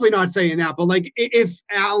 We're definitely not saying that. But like, if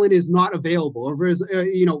Allen is not available,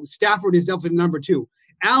 or Stafford is definitely the number 2.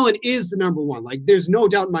 Allen is the number 1. Like, there's no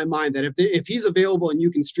doubt in my mind that if he's available and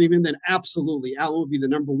you can stream him, then absolutely Allen will be the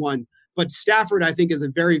number 1. But Stafford, I think, is a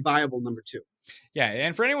very viable number 2. Yeah,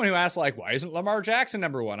 and for anyone who asks, like, why isn't Lamar Jackson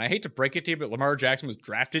number 1? I hate to break it to you, but Lamar Jackson was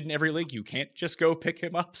drafted in every league. You can't just go pick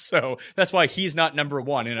him up. So that's why he's not number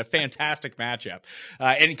 1 in a fantastic matchup.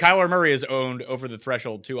 And Kyler Murray is owned over the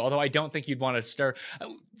threshold, too, although I don't think you'd want to start.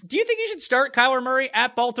 Do you think you should start Kyler Murray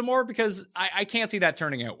at Baltimore? Because I can't see that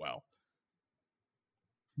turning out well.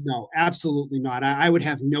 No, absolutely not. I would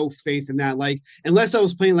have no faith in that. Like, unless I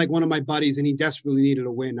was playing like one of my buddies and he desperately needed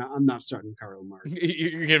a win, I'm not starting Kyler Murray.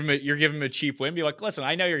 You're giving him a cheap win. Be like, listen,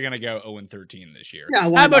 I know you're going to go 0-13 this year. Yeah,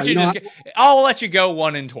 how about I'll let you go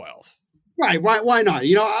 1-12. Right? Why not?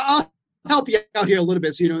 I'll help you out here a little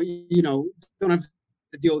bit, so don't have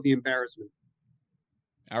to deal with the embarrassment.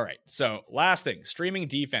 All right. So last thing, streaming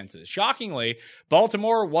defenses. Shockingly,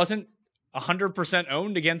 Baltimore wasn't 100%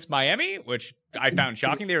 owned against Miami, which I found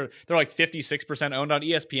shocking. They're like 56% owned on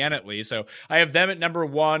ESPN at least. So I have them at number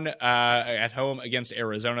 1 at home against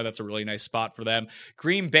Arizona. That's a really nice spot for them.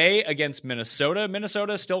 Green Bay against Minnesota.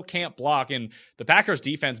 Minnesota still can't block, and the Packers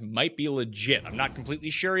defense might be legit. I'm not completely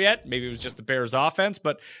sure yet. Maybe it was just the Bears offense,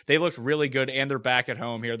 but they looked really good, and they're back at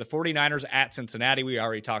home here. The 49ers at Cincinnati. We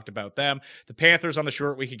already talked about them. The Panthers on the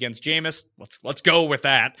short week against Jameis. Let's go with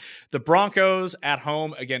that. The Broncos at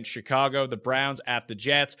home against Chicago. The Browns at the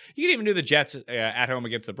Jets. You can even do the Jets at home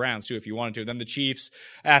against the Browns too if you wanted to. Then the Chiefs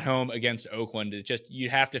at home against Oakland. It's just, you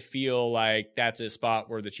have to feel like that's a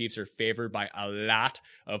spot where the Chiefs are favored by a lot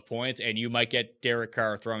of points, and you might get Derek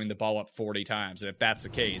Carr throwing the ball up 40 times. And if that's the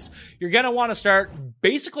case, you're going to want to start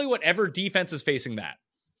basically whatever defense is facing that.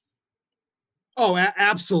 Oh,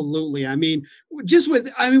 absolutely. I mean, we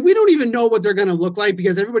don't even know what they're going to look like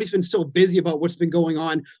because everybody's been so busy about what's been going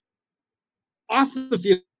on off the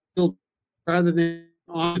field rather than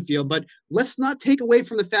on the field. But let's not take away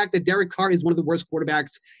from the fact that Derek Carr is one of the worst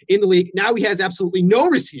quarterbacks in the league. Now he has absolutely no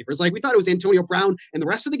receivers. Like, we thought it was Antonio Brown and the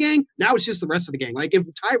rest of the gang. Now it's just the rest of the gang. Like, if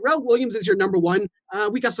Tyrell Williams is your number 1,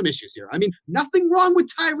 we got some issues here. I mean, nothing wrong with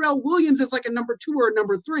Tyrell Williams as like a number 2 or a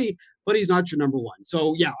number 3, but he's not your number 1.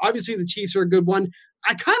 So yeah, obviously the Chiefs are a good one.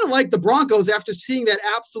 I kind of like the Broncos after seeing that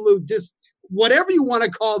absolute whatever you want to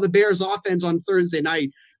call the Bears offense on Thursday night.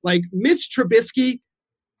 Like, Mitch Trubisky,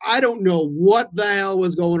 I don't know what the hell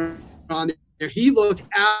was going on there. He looked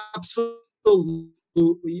absolutely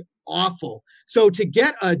awful. So to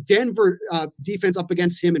get a Denver defense up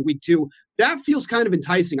against him in week 2, that feels kind of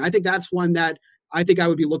enticing. I think that's one that I think I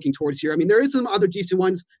would be looking towards here. I mean, there is some other decent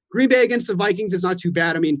ones. Green Bay against the Vikings is not too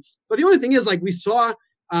bad. I mean, but the only thing is, like, we saw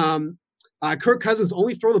Kirk Cousins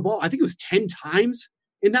only throw the ball, I think it was 10 times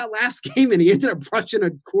in that last game, and he ended up rushing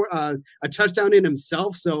a touchdown in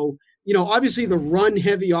himself. So, obviously the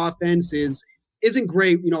run-heavy offense isn't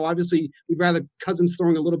great. Obviously we'd rather Cousins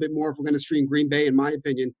throwing a little bit more if we're going to stream Green Bay, in my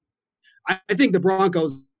opinion. I think the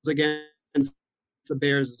Broncos against the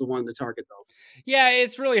Bears is the one to target, though. Yeah,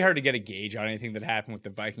 it's really hard to get a gauge on anything that happened with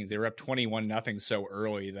the Vikings. They were up 21-0 so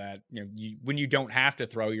early that when you don't have to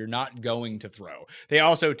throw, you're not going to throw. They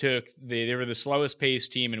also they were the slowest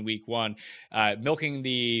paced team in week 1, milking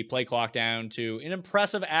the play clock down to an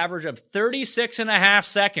impressive average of 36.5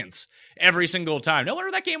 seconds every single time. No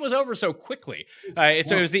wonder that game was over so quickly.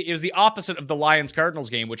 So it was the opposite of the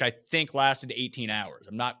Lions-Cardinals game, which I think lasted 18 hours.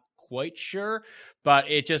 I'm not quite sure, but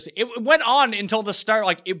it went on until the start.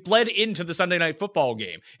 Like, it bled into the Sunday Night Football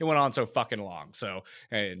game. It went on so fucking long. So,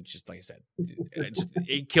 and just like I said,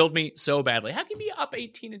 it killed me so badly. How can you be up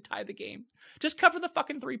 18 and tie the game? Just cover the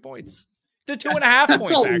fucking 3 points. The 2.5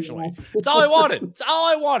 points, actually. That's all I wanted. It's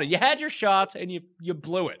all I wanted. You had your shots and you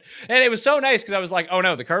blew it. And it was so nice because I was like, oh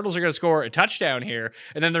no, the Cardinals are going to score a touchdown here,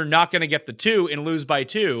 and then they're not going to get the 2 and lose by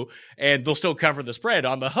 2, and they'll still cover the spread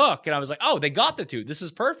on the hook. And I was like, oh, they got the 2. This is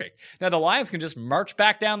perfect. Now the Lions can just march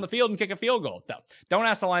back down the field and kick a field goal. No, don't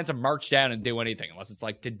ask the Lions to march down and do anything unless it's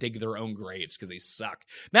like to dig their own graves because they suck.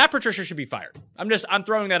 Matt Patricia should be fired. I'm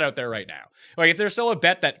throwing that out there right now. Like, if there's still a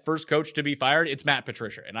bet that first coach to be fired, it's Matt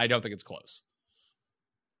Patricia, and I don't think it's close.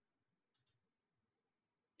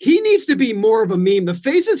 he needs to be more of a meme. The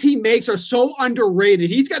faces he makes are so underrated.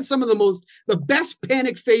 He's got some of the best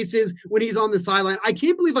panic faces when he's on the sideline. I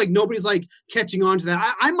can't believe like nobody's like catching on to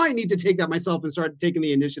that. I might need to take that myself and start taking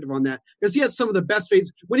the initiative on that, because he has some of the best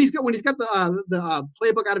faces. When he's got the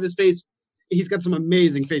playbook out of his face, he's got some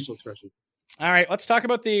amazing facial expressions. All right, let's talk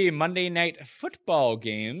about the Monday Night Football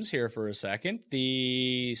games here for a second.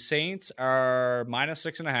 The Saints are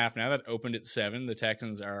 -6.5 now. That opened at 7. The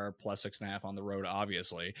Texans are +6.5 on the road,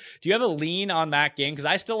 obviously. Do you have a lean on that game? Because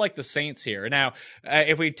I still like the Saints here. Now,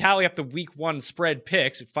 if we tally up the Week 1 spread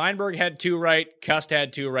picks, Feinberg had 2 right, Cust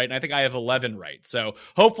had 2 right, and I think I have 11 right. So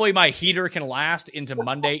hopefully my heater can last into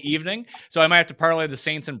Monday evening. So I might have to parlay the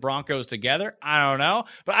Saints and Broncos together. I don't know.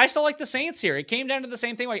 But I still like the Saints here. It came down to the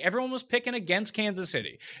same thing. Like, everyone was picking against Kansas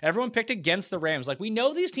City. Everyone picked against the Rams. Like, we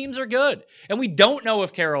know these teams are good, and we don't know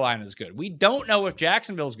if Carolina's good. We don't know if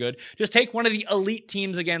Jacksonville's good. Just take one of the elite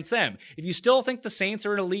teams against them. If you still think the Saints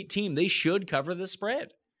are an elite team, they should cover the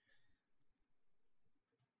spread.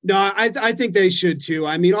 No, I think they should too.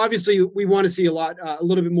 I mean, obviously, we want to see a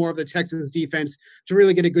little bit more of the Texans defense to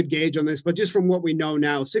really get a good gauge on this. But just from what we know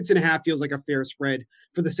now, 6.5 feels like a fair spread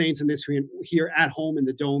for the Saints in this here at home in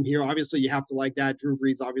the Dome here. Obviously, you have to like that. Drew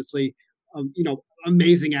Brees, obviously,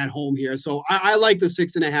 amazing at home here. So I like the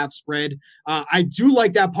 6.5 spread. I do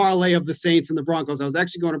like that parlay of the Saints and the Broncos. I was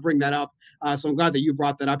actually going to bring that up. So I'm glad that you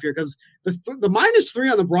brought that up here, because the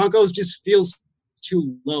 -3 on the Broncos just feels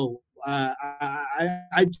too low. I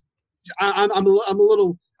was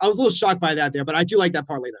a little shocked by that there, but I do like that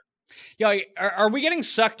parlay there. Yeah, are we getting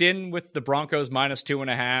sucked in with the Broncos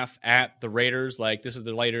 -2.5 at the Raiders? Like, this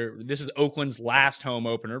is Oakland's last home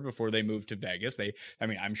opener before they move to Vegas.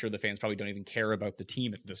 I'm sure the fans probably don't even care about the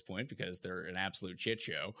team at this point because they're an absolute shit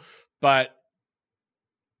show. But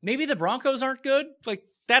maybe the Broncos aren't good. Like,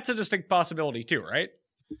 that's a distinct possibility too, right?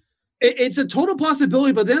 It's a total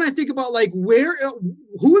possibility, but then I think about like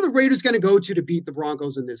who are the Raiders going to go to beat the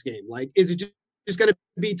Broncos in this game? Like, is it just going to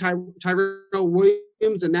be Tyrell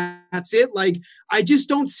Williams and that's it? Like, I just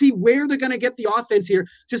don't see where they're going to get the offense here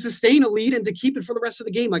to sustain a lead and to keep it for the rest of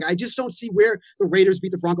the game. Like, I just don't see where the Raiders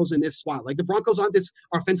beat the Broncos in this spot. Like, the Broncos aren't this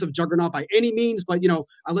offensive juggernaut by any means, but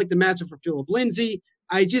I like the matchup for Phillip Lindsay.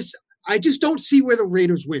 I just don't see where the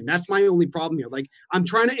Raiders win. That's my only problem here. Like, I'm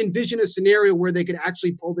trying to envision a scenario where they could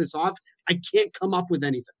actually pull this off. I can't come up with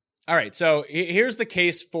anything. All right, so here's the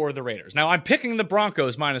case for the Raiders. Now, I'm picking the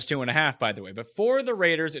Broncos -2.5, by the way, but for the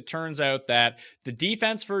Raiders, it turns out that the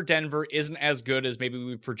defense for Denver isn't as good as maybe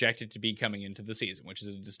we projected to be coming into the season, which is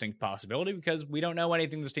a distinct possibility because we don't know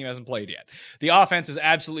anything this team hasn't played yet. The offense is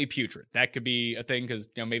absolutely putrid. That could be a thing because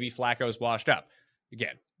maybe Flacco's washed up.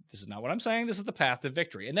 Again, this is not what I'm saying. This is the path to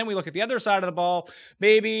victory. And then we look at the other side of the ball.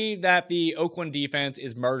 Maybe that the Oakland defense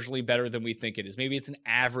is marginally better than we think it is. Maybe it's an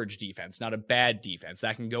average defense, not a bad defense.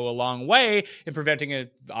 That can go a long way in preventing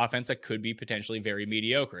an offense that could be potentially very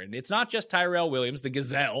mediocre. And it's not just Tyrell Williams, the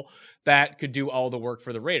Gazelle, that could do all the work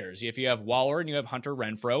for the Raiders. If you have Waller and you have Hunter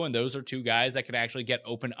Renfrow, and those are two guys that can actually get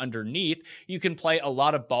open underneath, you can play a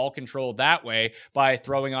lot of ball control that way by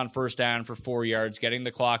throwing on first down for 4 yards, getting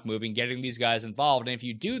the clock moving, getting these guys involved. And if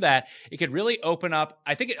you do that, it could really open up.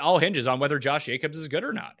 I think it all hinges on whether Josh Jacobs is good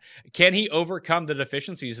or not. Can he overcome the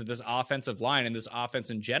deficiencies of this offensive line and this offense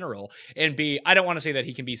in general and I don't want to say that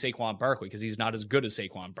he can be Saquon Barkley because he's not as good as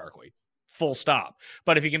Saquon Barkley. Full stop.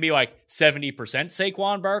 But if he can be like 70%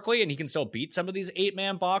 Saquon Barkley and he can still beat some of these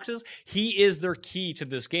 8-man boxes, he is their key to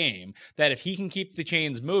this game. That if he can keep the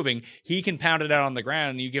chains moving, he can pound it out on the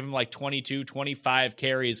ground and you give him like 22, 25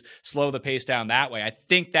 carries, slow the pace down that way. I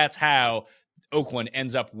think that's how Oakland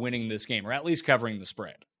ends up winning this game, or at least covering the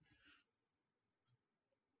spread.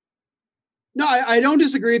 No, I don't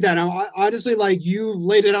disagree with that. Honestly, like, you've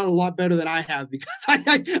laid it out a lot better than I have because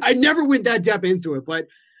I never went that depth into it. But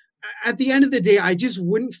at the end of the day, I just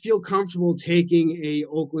wouldn't feel comfortable taking a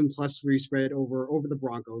Oakland +3 spread over the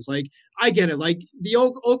Broncos. Like, I get it. Like, the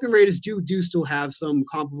Oakland Raiders do still have some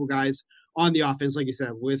comparable guys on the offense, like you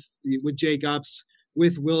said, with Jacobs,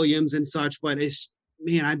 with Williams and such. But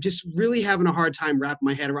I'm just really having a hard time wrapping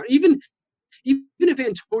my head around. Even if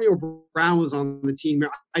Antonio Brown was on the team,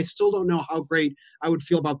 I still don't know how great I would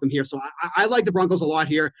feel about them here. So I like the Broncos a lot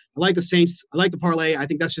here. I like the Saints. I like the parlay. I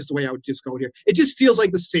think that's just the way I would just go here. It just feels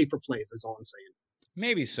like the safer plays. That's all I'm saying.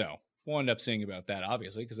 Maybe so. We'll end up seeing about that,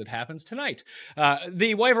 obviously, because it happens tonight.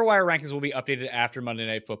 The waiver wire rankings will be updated after Monday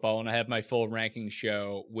Night Football, and I have my full ranking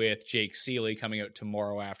show with Jake Seeley coming out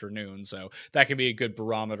tomorrow afternoon, so that can be a good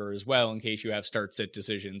barometer as well in case you have start-sit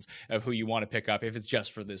decisions of who you want to pick up. If it's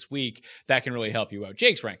just for this week, that can really help you out.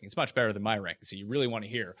 Jake's ranking is much better than my ranking, so you really want to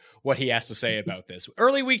hear what he has to say about this.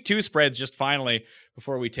 Early Week 2 spreads, just finally,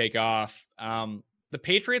 before we take off. the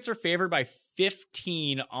Patriots are favored by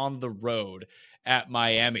 15 on the road at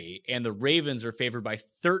Miami, and the Ravens are favored by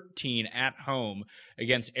 13 at home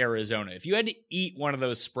against Arizona. If you had to eat one of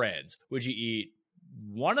those spreads, would you eat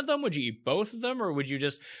one of them? Would you eat both of them? Or would you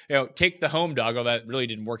just, take the home dog? Oh, that really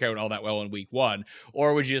didn't work out all that well in week one.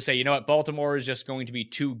 Or would you just say, you know what, Baltimore is just going to be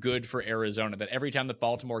too good for Arizona, that every time that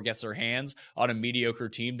Baltimore gets their hands on a mediocre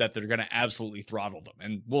team, that they're going to absolutely throttle them.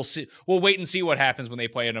 And we'll see. We'll wait and see what happens when they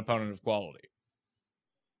play an opponent of quality.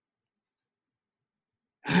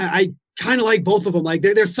 I kind of like both of them. Like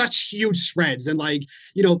they're such huge spreads, and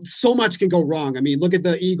so much can go wrong. I mean, look at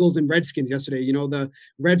the Eagles and Redskins yesterday. The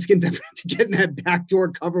Redskins getting that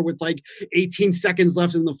backdoor cover with 18 seconds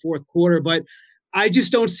left in the fourth quarter. But I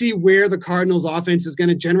just don't see where the Cardinals offense is going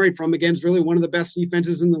to generate from against really one of the best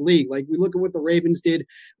defenses in the league. Like we look at what the Ravens did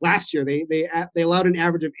last year. They allowed an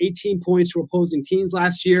average of 18 points to opposing teams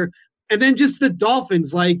last year. And then just the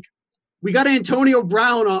Dolphins, we got Antonio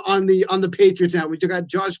Brown on the Patriots now. We got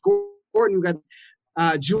Josh Gordon. We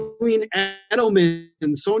got Julian Edelman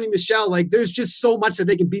and Sony Michel. There's just so much that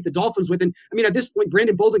they can beat the Dolphins with. And I mean, at this point,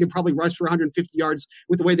 Brandon Bolden could probably rush for 150 yards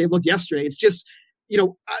with the way they looked yesterday. It's just,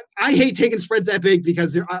 I hate taking spreads that big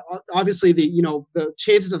because obviously the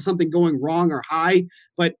chances of something going wrong are high.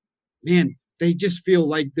 But man, they just feel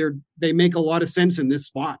like they make a lot of sense in this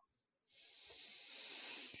spot.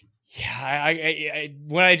 Yeah, I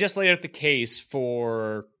when I just laid out the case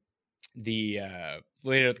for the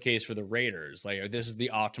Raiders, this is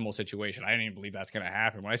the optimal situation. I didn't even believe that's going to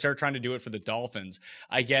happen. When I started trying to do it for the Dolphins,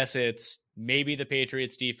 I guess it's maybe the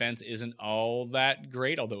Patriots defense isn't all that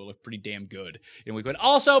great, although it looked pretty damn good in week one.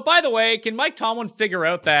 Also, by the way, can Mike Tomlin figure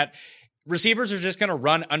out that receivers are just going to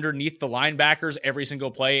run underneath the linebackers every single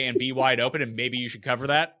play and be wide open, and maybe you should cover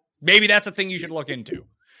that? Maybe that's a thing you should look into.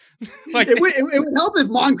 It would help if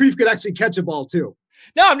Moncrief could actually catch a ball too.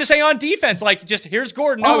 No, I'm just saying on defense, just here's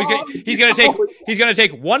Gordon. No, he's going to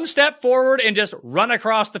take one step forward and just run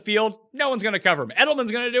across the field. No one's going to cover him.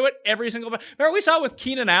 Edelman's going to do it every single time. Remember we saw it with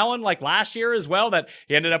Keenan Allen last year as well, that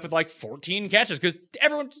he ended up with 14 catches because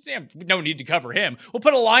no need to cover him. We'll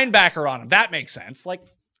put a linebacker on him. That makes sense.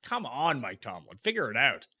 Come on, Mike Tomlin, figure it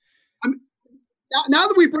out. Now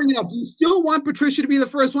that we bring it up, do you still want Patricia to be the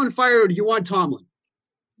first one fired, or do you want Tomlin?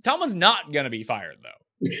 Tomlin's not going to be fired, though.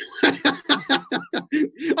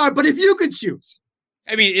 All right, but if you could choose.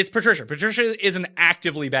 I mean, it's Patricia. Patricia is an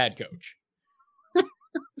actively bad coach.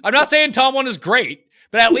 I'm not saying Tomlin is great,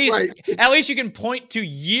 but at least you can point to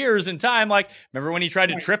years in time. Remember when he tried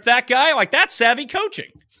to trip that guy? That's savvy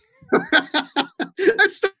coaching.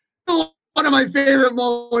 That's still one of my favorite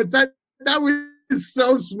moments. That was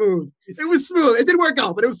so smooth. It was smooth. It didn't work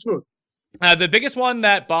out, but it was smooth. The biggest one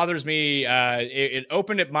that bothers me, it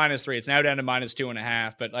opened at -3. It's now down to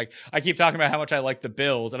 -2.5. But I keep talking about how much I like the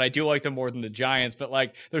Bills, and I do like them more than the Giants. But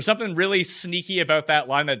there's something really sneaky about that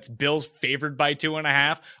line that's Bills favored by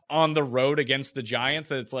 2.5 on the road against the Giants.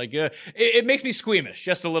 That it's it makes me squeamish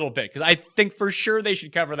just a little bit because I think for sure they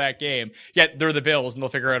should cover that game. Yet they're the Bills, and they'll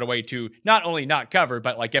figure out a way to not only not cover,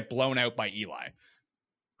 but get blown out by Eli.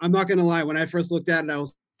 I'm not gonna lie. When I first looked at it, I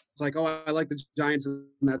was like, "Oh, I like the Giants in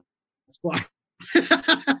that spot."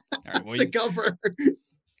 All right, to cover.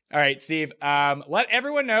 All right, Steve, let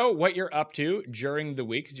everyone know what you're up to during the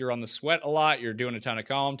week. You're on the Sweat a lot. You're doing a ton of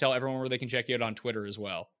column. Tell everyone where they can check you out on Twitter as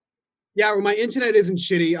well. Yeah, well, my internet isn't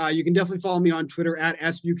shitty. You can definitely follow me on Twitter at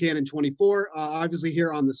SBuchanan24. Obviously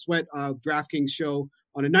here on the Sweat DraftKings show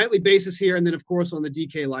on a nightly basis here. And then, of course, on the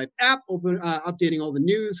DK Live app, updating all the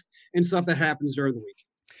news and stuff that happens during the week.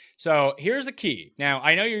 So here's the key. Now,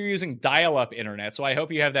 I know you're using dial-up internet, so I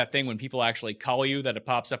hope you have that thing when people actually call you that it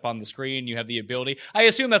pops up on the screen. You have the ability. I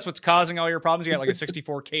assume that's what's causing all your problems. You got a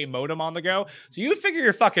 64K modem on the go. So you figure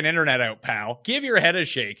your fucking internet out, pal. Give your head a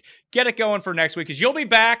shake. Get it going for next week because you'll be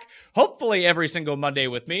back hopefully every single Monday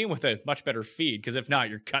with me with a much better feed because if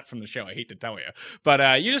not, you're cut from the show. I hate to tell you.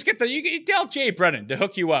 But you just you tell Jay Brennan to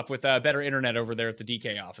hook you up with better internet over there at the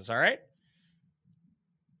DK office, all right?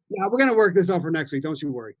 Yeah, we're going to work this out for next week. Don't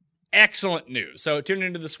you worry. Excellent news. So tune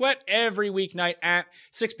into The Sweat every weeknight at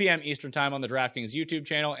 6 p.m. Eastern Time on the DraftKings YouTube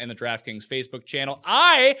channel and the DraftKings Facebook channel.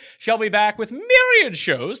 I shall be back with myriad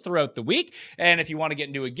shows throughout the week. And if you want to get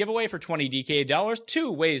into a giveaway for $20 DK,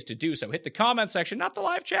 2 ways to do so. Hit the comment section, not the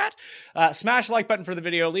live chat. Smash the like button for the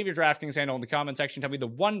video. Leave your DraftKings handle in the comment section. Tell me the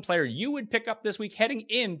one player you would pick up this week heading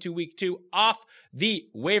into week 2 off the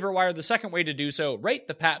waiver wire. The second way to do so, rate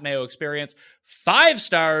the Pat Mayo Experience 5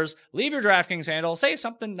 stars. Leave your DraftKings handle. Say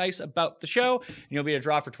something nice about the show, and you'll be a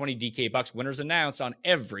draw for 20 DK bucks. Winners announced on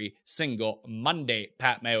every single Monday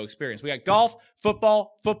Pat Mayo Experience. We got golf,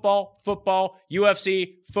 football,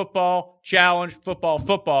 UFC, football, challenge,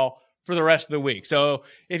 football, for the rest of the week. So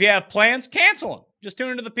if you have plans, cancel them. Just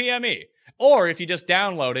tune into the PME. Or if you just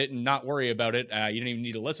download it and not worry about it, you don't even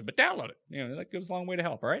need to listen, but download it. That goes a long way to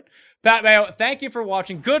help, all right? Pat Mayo, thank you for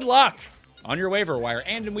watching. Good luck on your waiver wire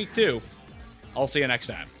and in week 2. I'll see you next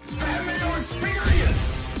time. Pat Mayo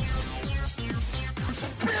Experience!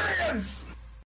 Experience!